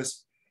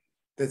Congress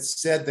that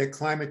said that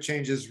climate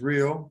change is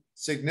real,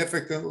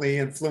 significantly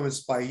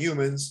influenced by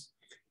humans,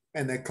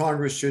 and that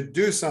Congress should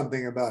do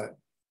something about it.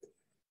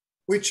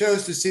 We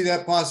chose to see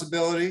that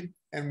possibility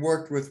and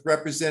worked with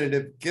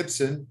Representative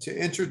Gibson to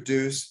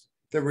introduce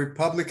the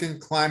Republican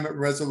Climate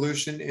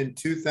Resolution in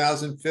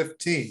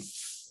 2015.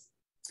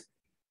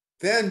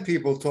 Then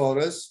people told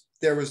us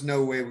there was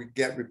no way we'd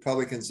get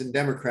Republicans and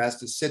Democrats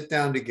to sit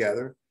down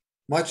together,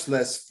 much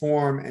less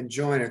form and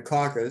join a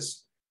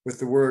caucus with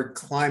the word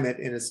climate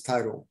in its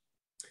title.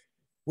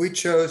 We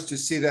chose to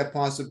see that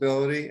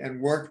possibility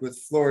and worked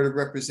with Florida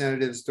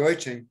Representatives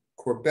Deutsch and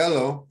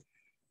Corbello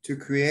to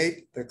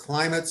create the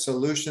Climate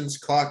Solutions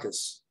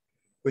Caucus,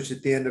 which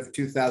at the end of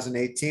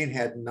 2018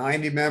 had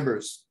 90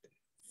 members,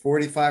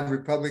 45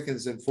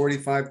 Republicans and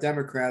 45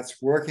 Democrats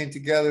working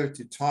together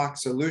to talk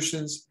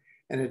solutions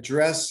and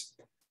address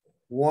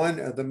one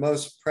of the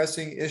most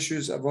pressing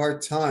issues of our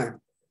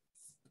time.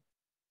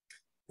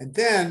 And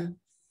then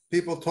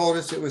people told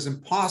us it was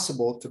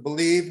impossible to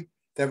believe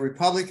that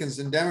Republicans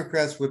and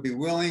Democrats would be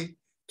willing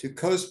to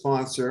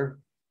co-sponsor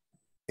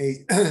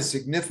a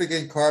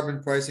significant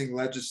carbon pricing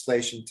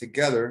legislation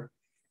together,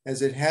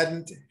 as it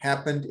hadn't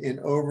happened in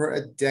over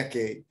a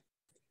decade.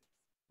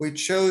 We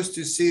chose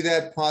to see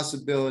that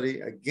possibility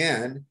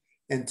again,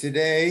 and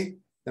today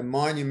the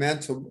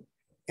monumental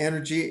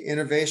Energy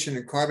Innovation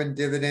and Carbon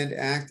Dividend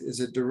Act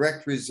is a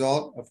direct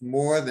result of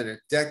more than a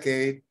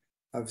decade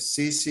of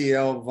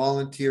CCL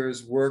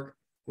volunteers' work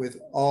with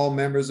all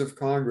members of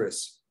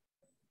Congress.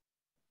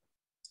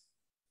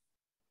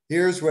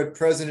 Here's what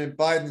President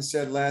Biden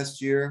said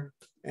last year,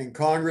 and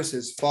Congress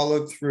has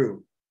followed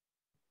through.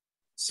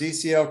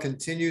 CCL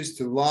continues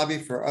to lobby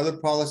for other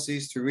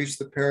policies to reach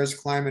the Paris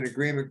Climate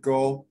Agreement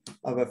goal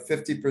of a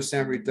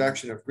 50%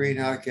 reduction of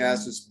greenhouse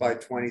gases by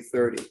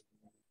 2030.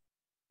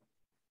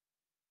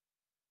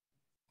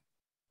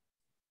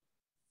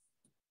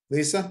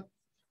 Lisa?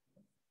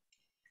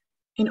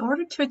 In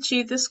order to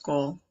achieve this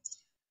goal,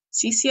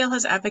 CCL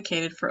has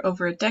advocated for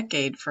over a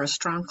decade for a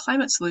strong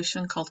climate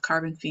solution called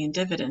carbon fee and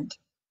dividend.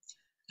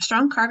 A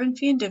strong carbon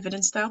fee and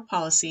dividend style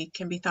policy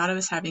can be thought of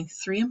as having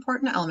three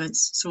important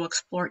elements, so we'll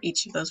explore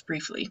each of those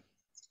briefly.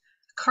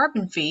 A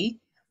carbon fee,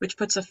 which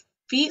puts a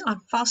fee on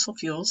fossil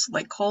fuels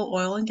like coal,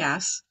 oil, and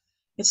gas.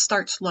 It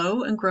starts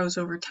low and grows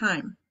over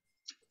time.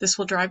 This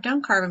will drive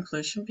down carbon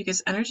pollution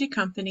because energy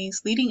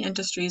companies, leading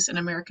industries, and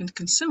American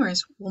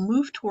consumers will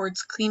move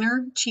towards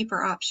cleaner,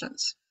 cheaper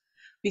options.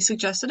 We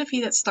suggested a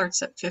fee that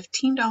starts at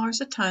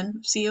 $15 a ton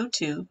of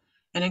CO2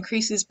 and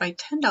increases by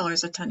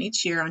 $10 a ton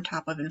each year on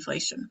top of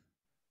inflation.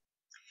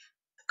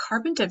 The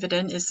carbon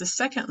dividend is the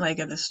second leg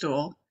of the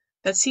stool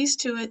that sees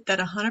to it that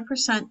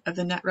 100% of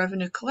the net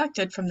revenue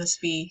collected from this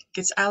fee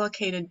gets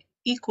allocated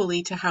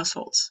equally to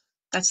households.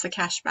 That's the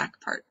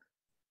cashback part.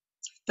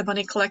 The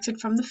money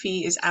collected from the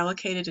fee is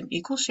allocated in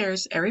equal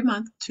shares every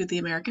month to the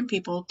American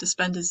people to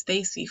spend as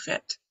they see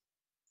fit.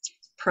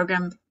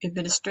 Program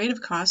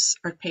administrative costs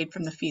are paid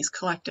from the fees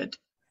collected.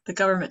 The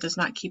government does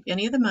not keep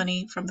any of the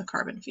money from the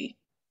carbon fee.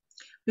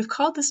 We've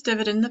called this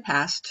dividend in the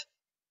past,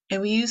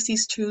 and we use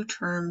these two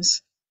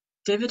terms,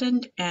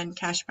 dividend and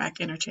cashback,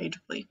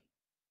 interchangeably.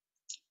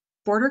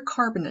 Border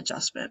carbon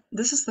adjustment.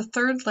 This is the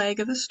third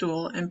leg of the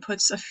stool and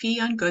puts a fee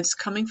on goods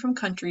coming from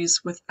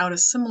countries without a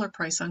similar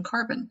price on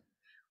carbon.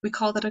 We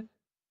call that a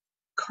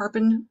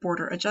carbon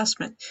border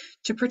adjustment.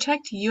 To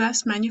protect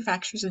U.S.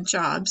 manufacturers and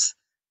jobs,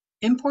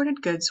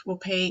 imported goods will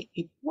pay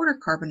a border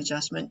carbon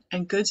adjustment,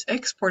 and goods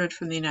exported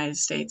from the United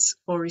States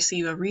will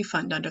receive a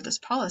refund under this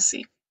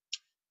policy.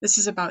 This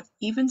is about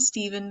even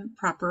Steven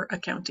proper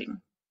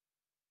accounting.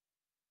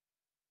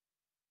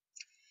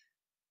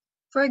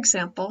 For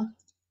example,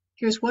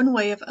 here's one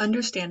way of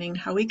understanding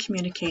how we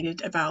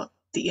communicated about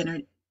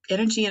the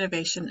Energy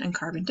Innovation and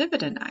Carbon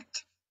Dividend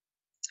Act.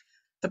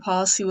 The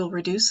policy will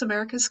reduce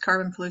America's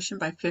carbon pollution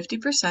by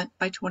 50%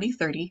 by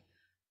 2030,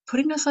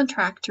 putting us on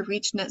track to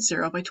reach net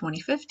zero by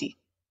 2050.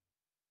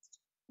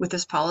 With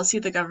this policy,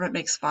 the government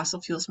makes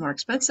fossil fuels more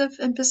expensive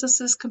and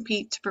businesses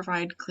compete to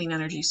provide clean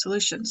energy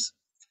solutions.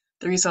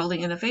 The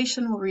resulting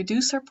innovation will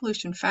reduce our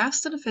pollution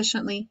fast and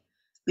efficiently,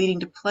 leading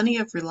to plenty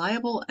of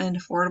reliable and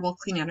affordable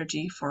clean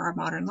energy for our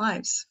modern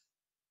lives.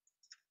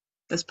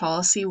 This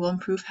policy will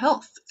improve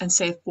health and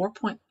save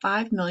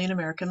 4.5 million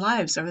American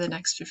lives over the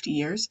next 50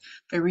 years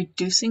by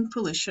reducing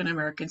pollution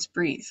Americans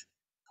breathe.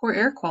 Poor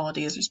air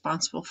quality is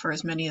responsible for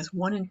as many as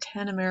 1 in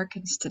 10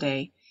 Americans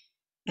today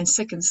and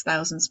sickens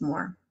thousands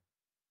more.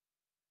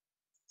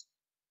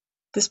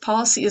 This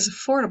policy is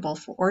affordable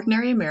for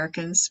ordinary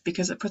Americans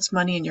because it puts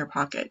money in your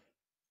pocket.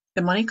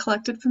 The money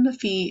collected from the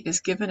fee is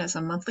given as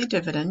a monthly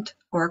dividend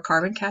or a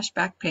carbon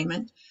cashback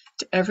payment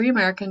to every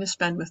American to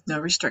spend with no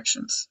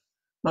restrictions.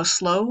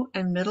 Most low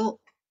and middle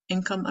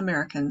income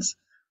Americans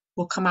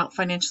will come out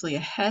financially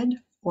ahead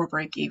or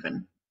break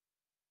even.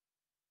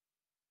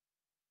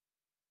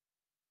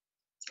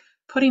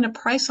 Putting a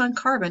price on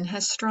carbon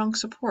has strong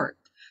support.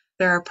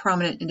 There are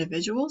prominent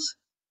individuals,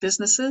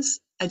 businesses,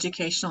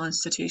 educational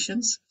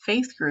institutions,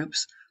 faith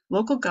groups,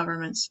 local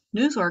governments,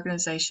 news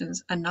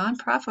organizations, and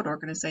nonprofit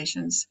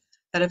organizations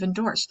that have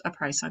endorsed a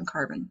price on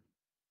carbon.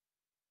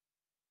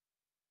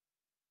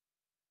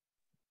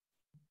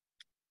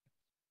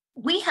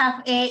 We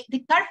have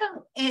the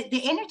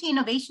Energy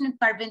Innovation and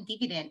Carbon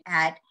Dividend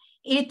Act.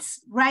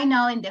 It's right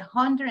now in the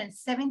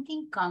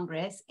 117th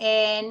Congress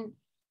and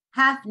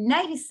have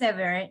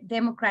 97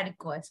 Democratic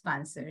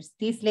co-sponsors.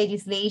 This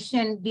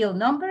legislation bill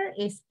number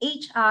is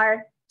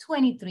HR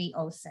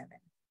 2307.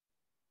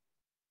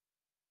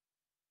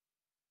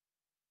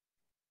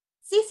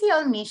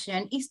 CCL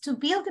mission is to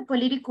build the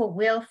political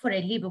will for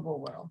a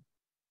livable world.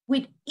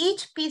 With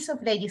each piece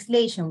of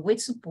legislation we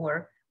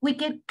support, we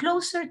get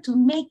closer to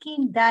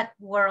making that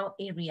world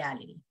a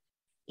reality.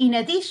 In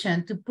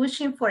addition to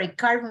pushing for a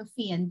carbon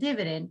fee and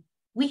dividend,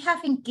 we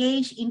have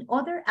engaged in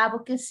other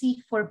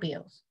advocacy for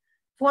bills,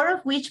 4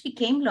 of which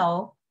became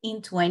law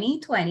in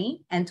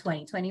 2020 and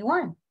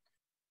 2021.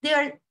 There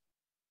are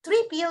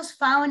 3 bills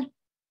found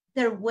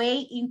their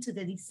way into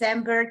the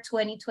December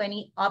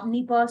 2020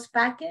 omnibus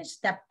package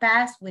that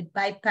passed with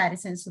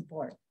bipartisan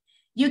support.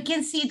 You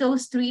can see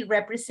those 3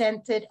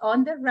 represented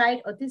on the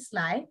right of the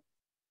slide.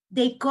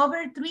 They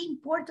cover 3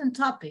 important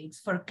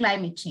topics for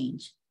climate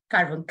change: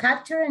 carbon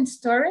capture and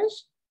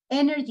storage,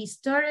 energy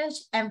storage,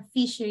 and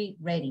fishery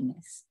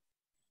readiness.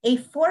 A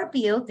 4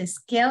 bill, the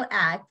SCALE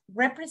Act,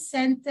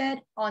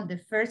 represented on the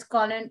first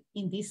column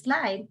in this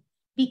slide,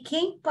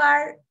 became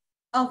part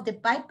of the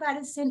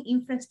bipartisan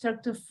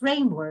infrastructure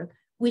framework,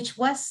 which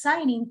was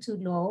signed into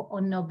law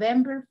on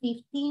November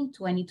 15,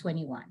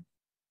 2021.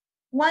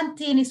 One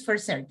thing is for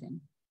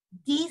certain: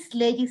 this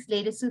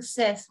legislative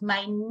success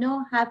might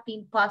not have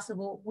been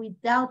possible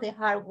without the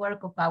hard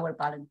work of our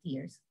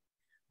volunteers,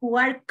 who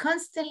are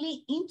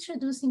constantly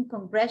introducing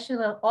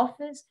congressional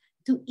office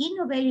to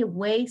innovative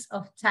ways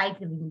of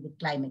tackling the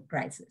climate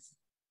crisis.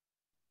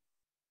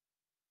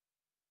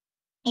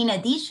 In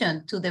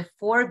addition to the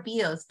 4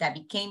 bills that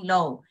became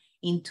law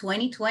in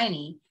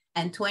 2020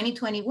 and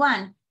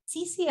 2021,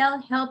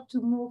 CCL helped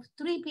to move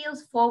 3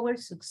 bills forward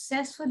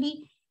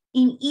successfully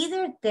in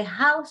either the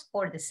House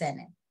or the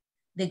Senate.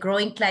 The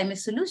Growing Climate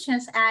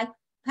Solutions Act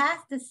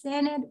passed the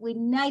Senate with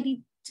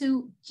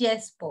 92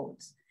 yes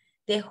votes.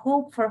 The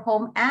Hope for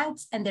Home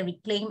Act and the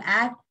Reclaim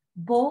Act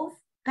both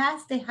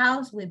passed the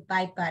House with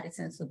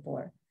bipartisan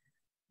support.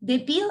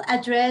 These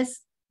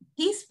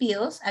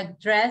bills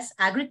address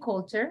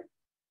agriculture,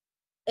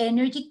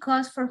 energy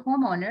costs for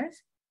homeowners,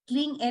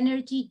 clean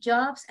energy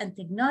jobs and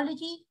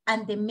technology,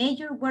 and the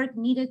major work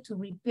needed to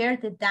repair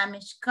the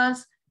damage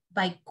caused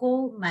by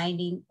coal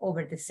mining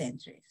over the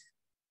centuries.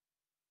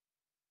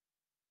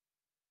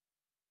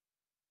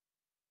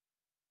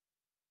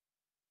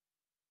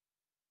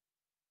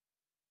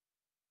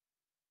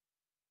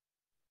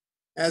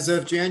 As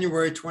of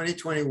January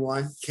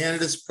 2021,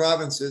 Canada's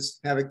provinces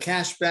have a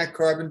cashback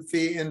carbon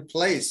fee in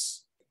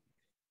place.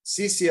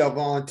 CCL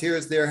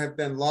volunteers there have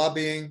been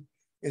lobbying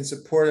in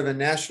support of a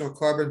national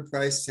carbon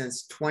price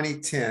since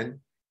 2010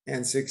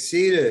 and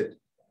succeeded.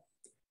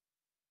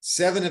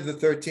 7 of the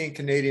 13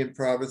 Canadian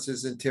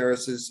provinces and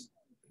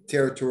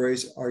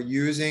territories are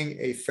using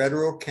a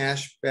federal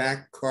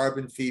cashback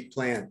carbon fee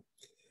plan.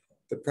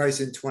 The price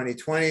in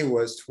 2020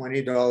 was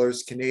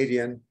 $20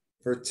 Canadian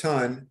per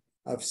ton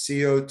of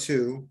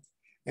CO2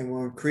 and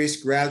will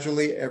increase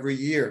gradually every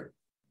year.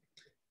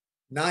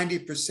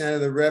 90%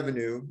 of the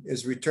revenue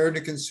is returned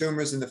to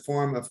consumers in the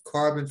form of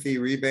carbon fee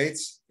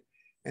rebates,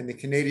 and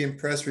the Canadian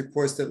press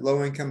reports that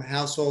low-income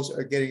households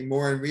are getting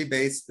more in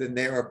rebates than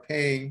they are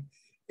paying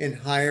in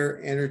higher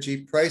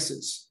energy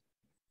prices.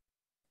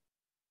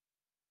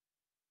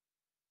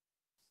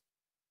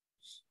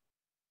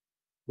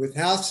 With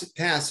House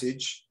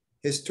passage,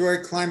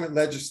 historic climate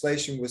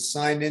legislation was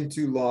signed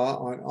into law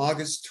on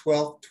August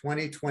 12,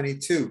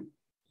 2022.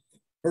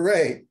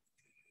 Hooray!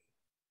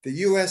 The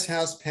U.S.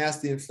 House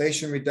passed the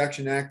Inflation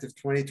Reduction Act of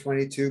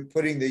 2022,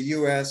 putting the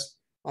U.S.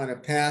 on a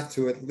path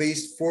to at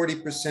least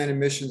 40%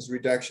 emissions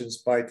reductions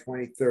by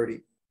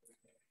 2030.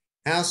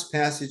 House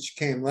passage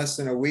came less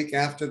than a week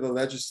after the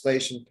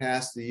legislation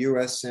passed the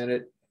U.S.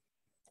 Senate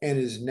and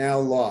is now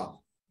law.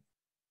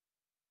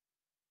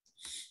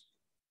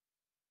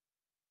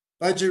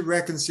 Budget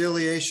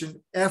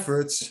reconciliation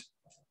efforts,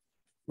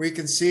 we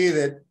can see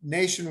that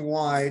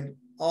nationwide,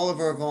 all of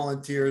our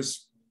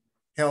volunteers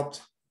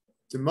helped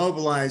to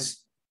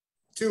mobilize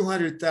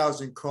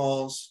 200,000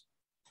 calls,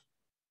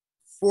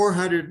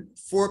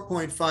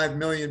 4.5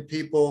 million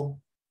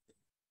people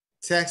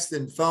text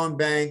and phone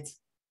banked,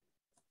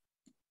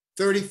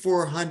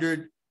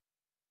 3,400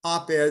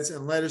 op-eds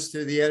and letters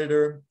to the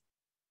editor,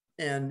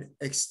 and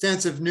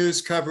extensive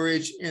news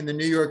coverage in the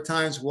New York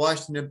Times,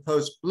 Washington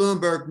Post,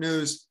 Bloomberg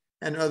News,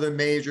 and other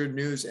major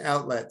news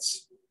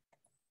outlets.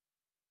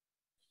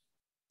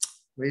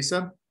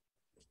 Lisa?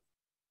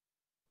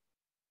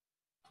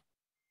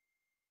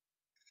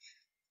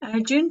 At our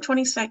June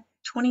 22nd,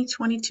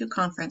 2022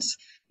 conference,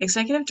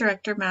 Executive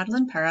Director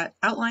Madeline Perrott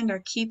outlined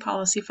our key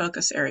policy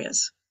focus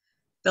areas: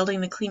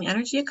 building the clean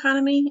energy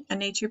economy, and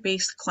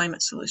nature-based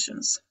climate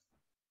solutions.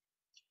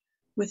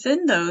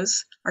 Within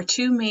those are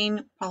two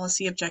main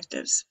policy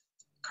objectives: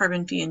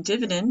 carbon fee and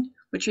dividend,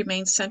 which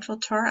remains central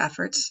to our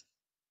efforts,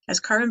 as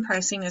carbon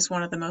pricing is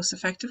one of the most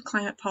effective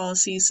climate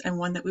policies and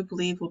one that we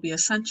believe will be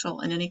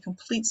essential in any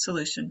complete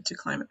solution to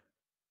climate.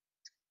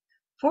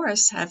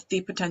 Forests have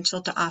the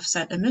potential to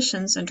offset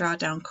emissions and draw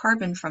down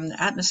carbon from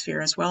the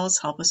atmosphere, as well as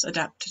help us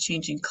adapt to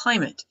changing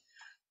climate,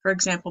 for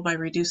example, by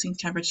reducing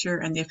temperature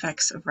and the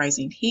effects of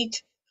rising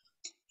heat,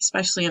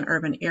 especially in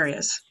urban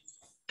areas.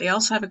 They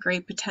also have a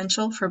great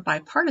potential for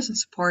bipartisan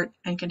support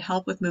and can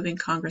help with moving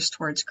Congress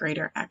towards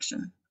greater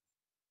action.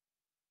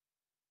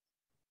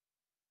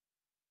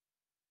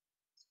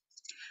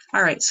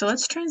 All right, so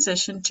let's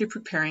transition to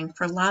preparing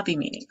for lobby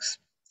meetings.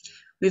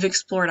 We've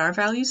explored our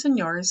values and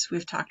yours.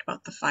 We've talked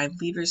about the 5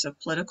 levers of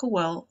political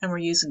will, and we're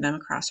using them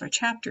across our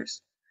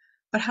chapters.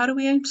 But how do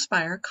we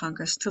inspire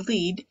Congress to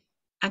lead,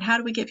 and how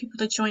do we get people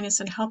to join us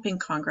in helping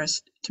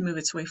Congress to move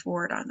its way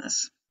forward on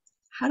this?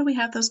 How do we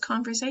have those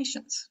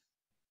conversations?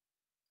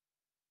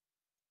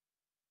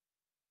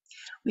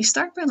 We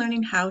start by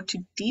learning how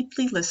to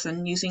deeply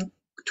listen using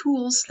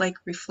tools like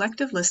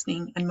reflective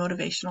listening and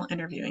motivational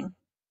interviewing.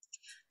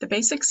 The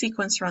basic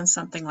sequence runs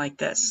something like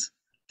this: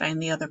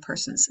 find the other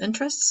person's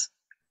interests,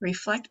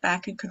 reflect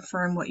back and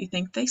confirm what you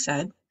think they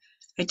said,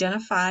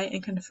 identify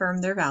and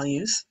confirm their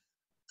values,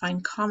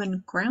 find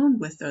common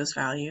ground with those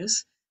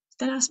values,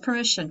 then ask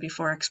permission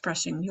before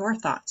expressing your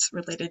thoughts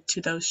related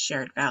to those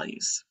shared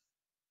values.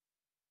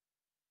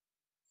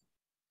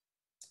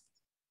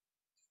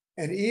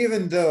 And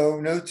even though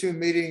no two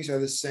meetings are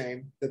the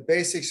same, the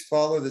basics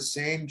follow the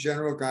same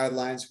general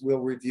guidelines we'll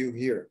review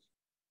here.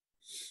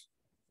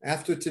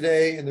 After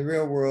today, in the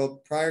real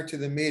world, prior to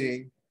the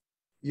meeting,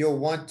 you'll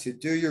want to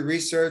do your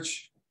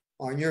research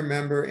on your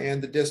member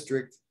and the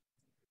district,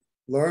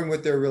 learn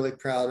what they're really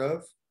proud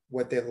of,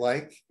 what they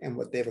like, and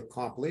what they've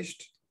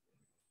accomplished.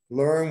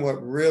 Learn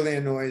what really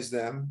annoys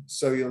them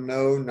so you'll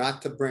know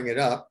not to bring it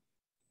up.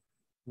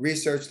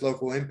 Research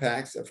local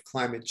impacts of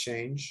climate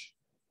change.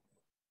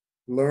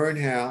 Learn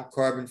how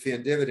carbon fee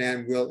and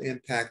dividend will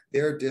impact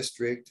their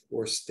district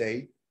or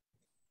state.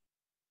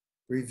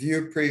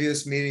 Review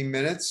previous meeting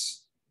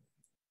minutes.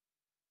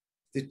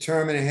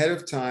 Determine ahead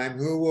of time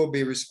who will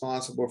be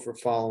responsible for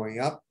following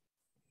up,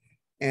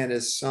 and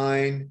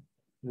assign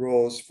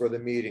roles for the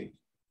meeting.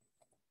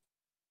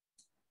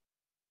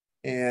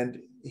 And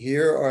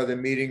here are the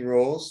meeting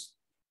roles.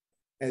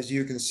 As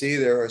you can see,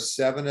 there are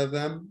 7 of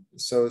them.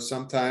 So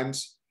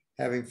sometimes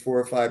having 4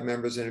 or 5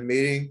 members in a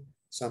meeting,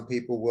 some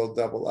people will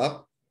double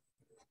up.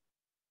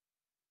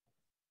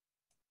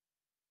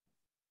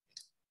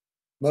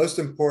 Most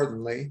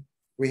importantly,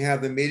 we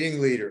have the meeting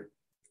leader.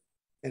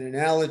 An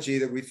analogy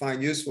that we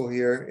find useful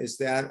here is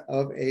that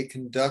of a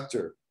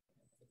conductor.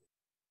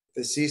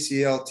 The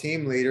CCL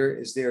team leader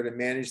is there to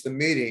manage the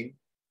meeting,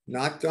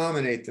 not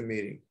dominate the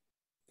meeting.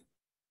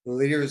 The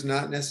leader is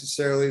not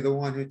necessarily the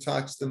one who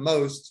talks the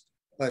most,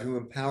 but who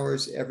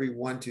empowers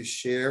everyone to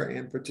share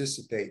and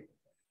participate,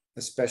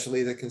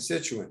 especially the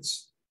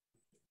constituents.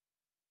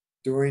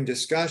 During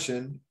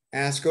discussion,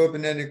 ask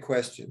open-ended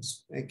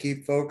questions and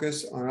keep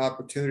focus on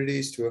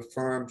opportunities to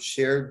affirm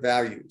shared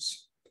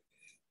values.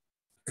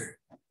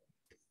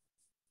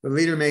 The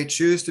leader may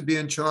choose to be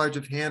in charge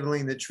of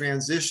handling the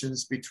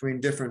transitions between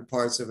different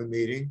parts of a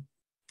meeting.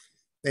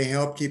 They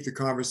help keep the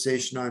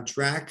conversation on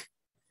track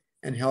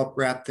and help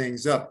wrap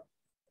things up.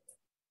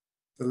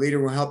 The leader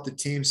will help the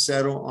team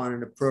settle on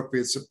an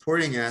appropriate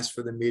supporting ask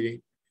for the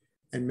meeting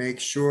and make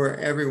sure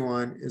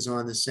everyone is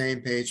on the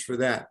same page for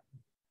that.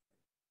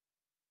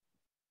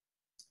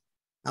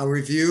 I'll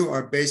review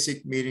our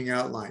basic meeting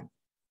outline.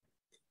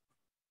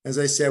 As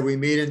I said, we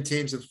meet in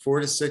teams of 4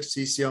 to 6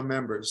 CCL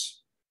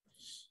members,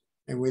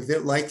 and we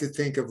like to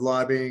think of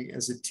lobbying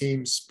as a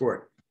team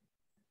sport.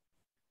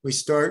 We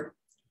start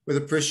with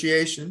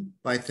appreciation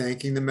by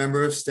thanking the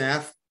member of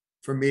staff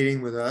for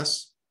meeting with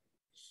us.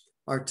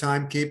 Our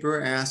timekeeper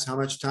asks how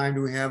much time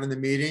do we have in the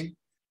meeting,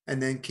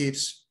 and then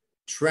keeps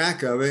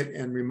track of it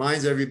and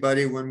reminds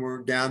everybody when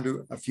we're down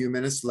to a few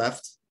minutes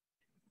left.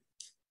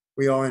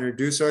 We all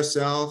introduce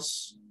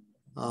ourselves.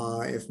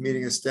 If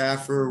meeting a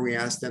staffer, we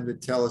ask them to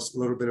tell us a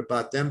little bit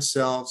about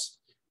themselves.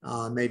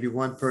 Maybe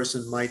one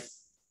person might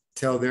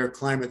tell their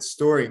climate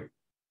story.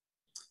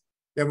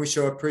 Then we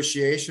show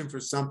appreciation for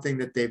something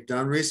that they've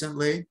done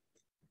recently.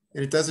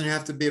 And it doesn't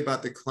have to be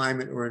about the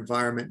climate or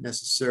environment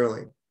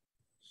necessarily.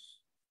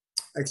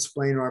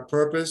 Explain our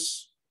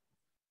purpose,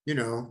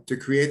 to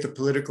create the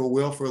political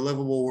will for a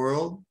livable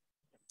world.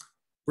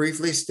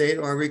 Briefly state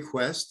our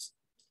request.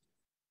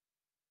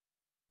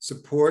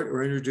 Support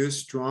or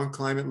introduce strong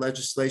climate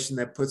legislation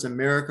that puts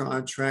America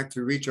on track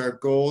to reach our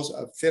goals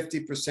of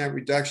 50%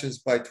 reductions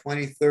by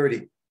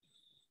 2030.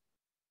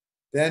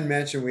 Then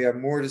mention we have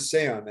more to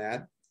say on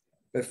that,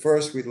 but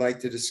first we'd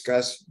like to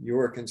discuss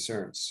your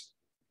concerns.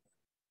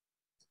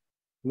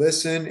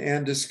 Listen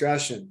and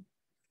discussion.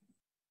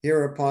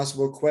 Here are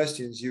possible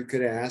questions you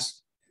could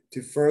ask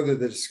to further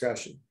the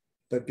discussion,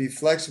 but be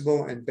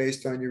flexible and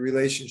based on your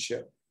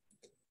relationship.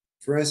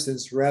 For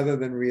instance, rather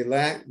than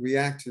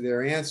react to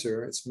their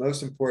answer, it's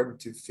most important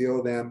to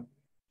feel them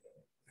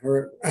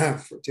heard,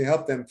 to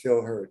help them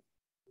feel heard.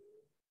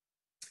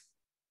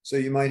 So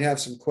you might have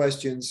some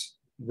questions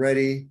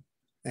ready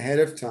ahead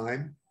of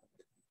time,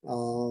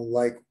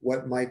 like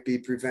what might be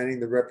preventing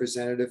the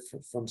representative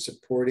from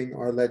supporting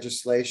our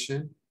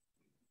legislation,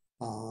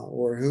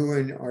 or who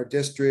in our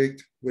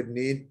district would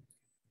we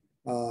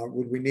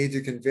need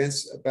to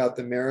convince about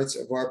the merits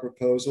of our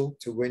proposal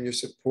to win your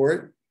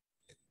support?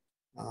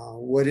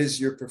 What is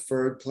your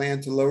preferred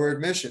plan to lower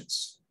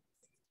admissions?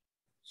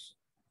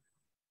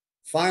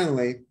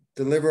 Finally,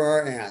 deliver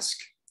our ask,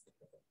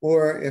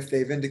 or if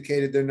they've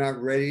indicated they're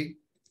not ready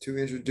to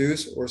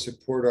introduce or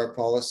support our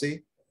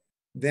policy,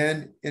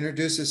 then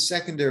introduce a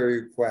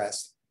secondary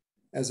request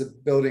as a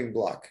building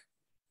block.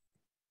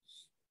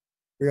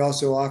 We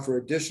also offer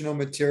additional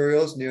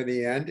materials near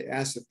the end,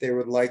 ask if they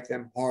would like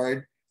them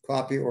hard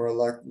copy or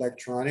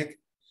electronic,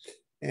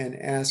 and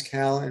ask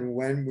how and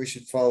when we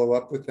should follow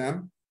up with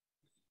them.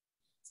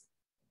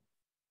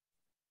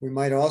 We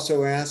might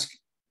also ask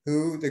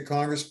who the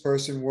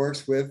congressperson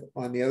works with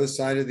on the other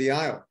side of the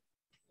aisle.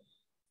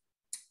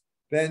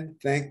 Then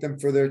thank them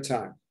for their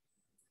time.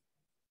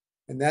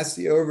 And that's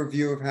the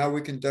overview of how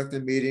we conduct a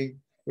meeting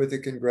with the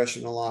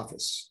congressional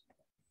office.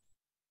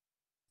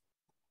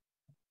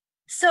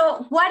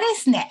 So what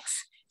is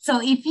next?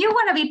 So if you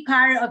want to be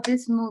part of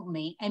this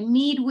movement and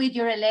meet with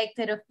your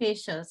elected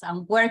officials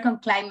and work on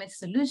climate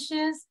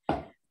solutions,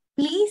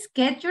 please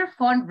get your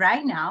phone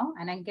right now,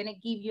 and I'm going to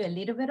give you a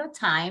little bit of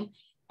time,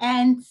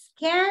 and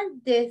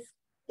scan the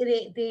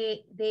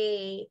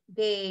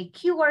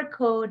QR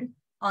code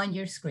on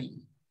your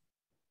screen.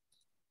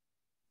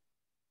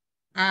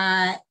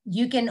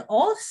 You can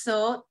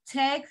also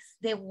text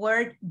the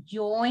word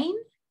join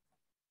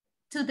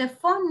to the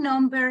phone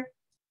number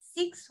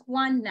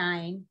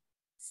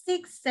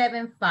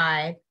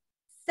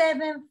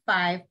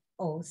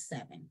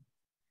 619-675-7507.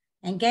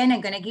 Again,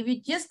 I'm going to give you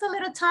just a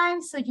little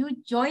time so you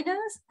join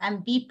us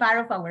and be part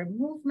of our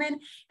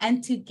movement,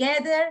 and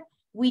together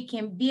we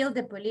can build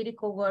the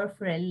political will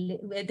for a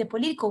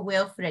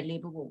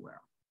livable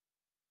world.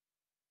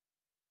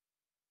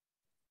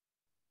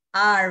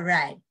 All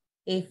right.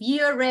 If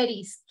you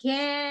already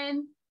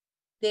scan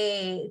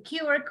the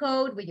QR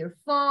code with your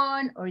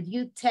phone, or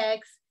you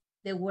text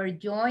the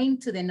word join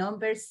to the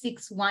number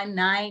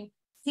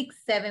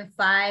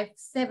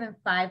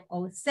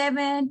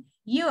 619-675-7507,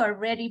 you are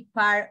already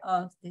part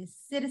of the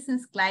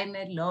Citizens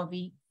Climate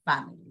Lobby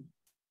family.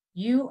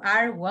 You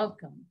are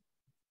welcome.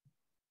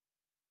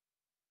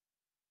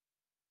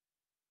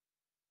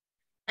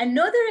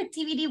 Another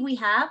activity we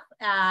have,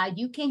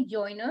 you can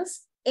join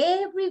us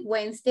every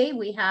Wednesday.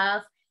 We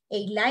have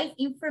a live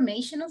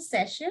informational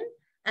session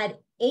at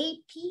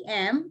 8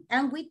 p.m.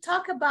 and we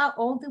talk about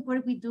all the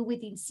work we do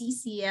within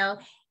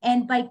CCL.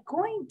 And by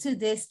going to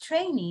this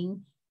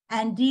training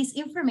and this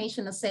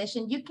informational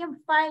session, you can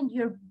find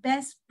your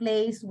best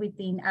place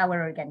within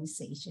our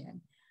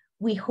organization.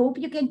 We hope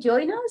you can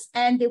join us,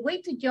 and the way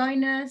to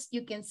join us,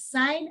 you can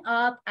sign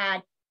up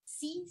at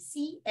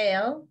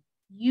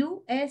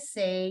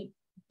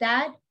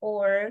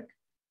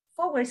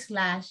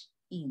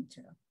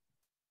cclusa.org/intro.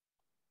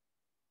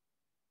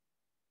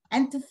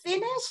 And to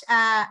finish,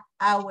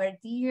 our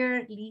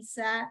dear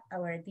Lisa,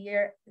 our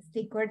dear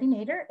state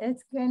coordinator,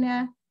 is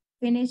gonna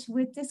finish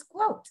with this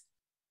quote.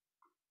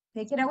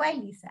 Take it away,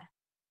 Lisa.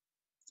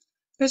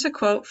 Here's a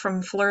quote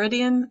from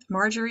Floridian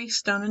Marjorie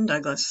Stoneman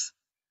Douglas.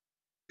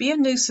 Be a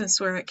nuisance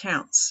where it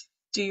counts.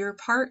 Do your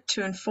part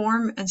to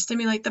inform and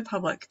stimulate the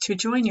public to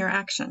join your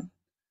action.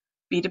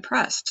 Be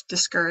depressed,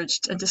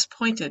 discouraged, and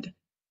disappointed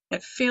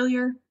at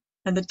failure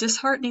and the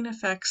disheartening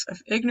effects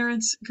of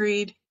ignorance,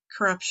 greed,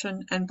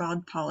 corruption, and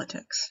bad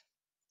politics.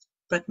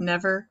 But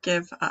never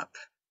give up.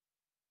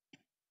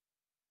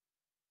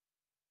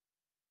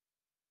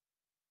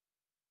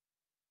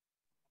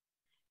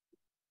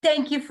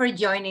 Thank you for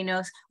joining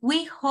us.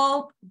 We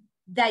hope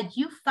that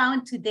you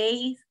found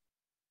today's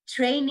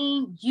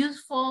training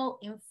useful,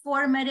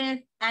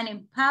 informative, and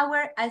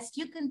empowered as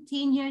you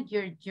continue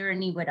your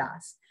journey with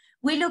us.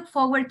 We look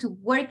forward to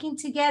working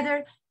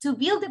together to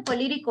build the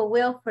political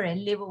will for a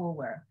livable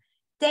world.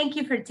 Thank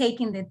you for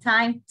taking the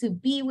time to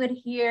be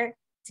here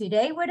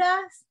today with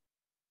us.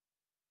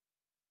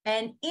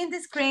 And in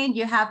the screen,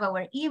 you have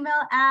our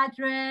email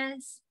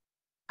address,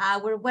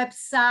 our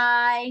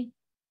website,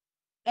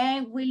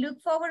 and we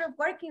look forward to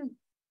working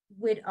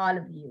with all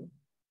of you.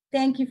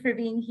 Thank you for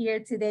being here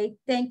today.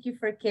 Thank you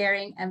for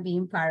caring and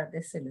being part of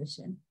the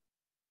solution.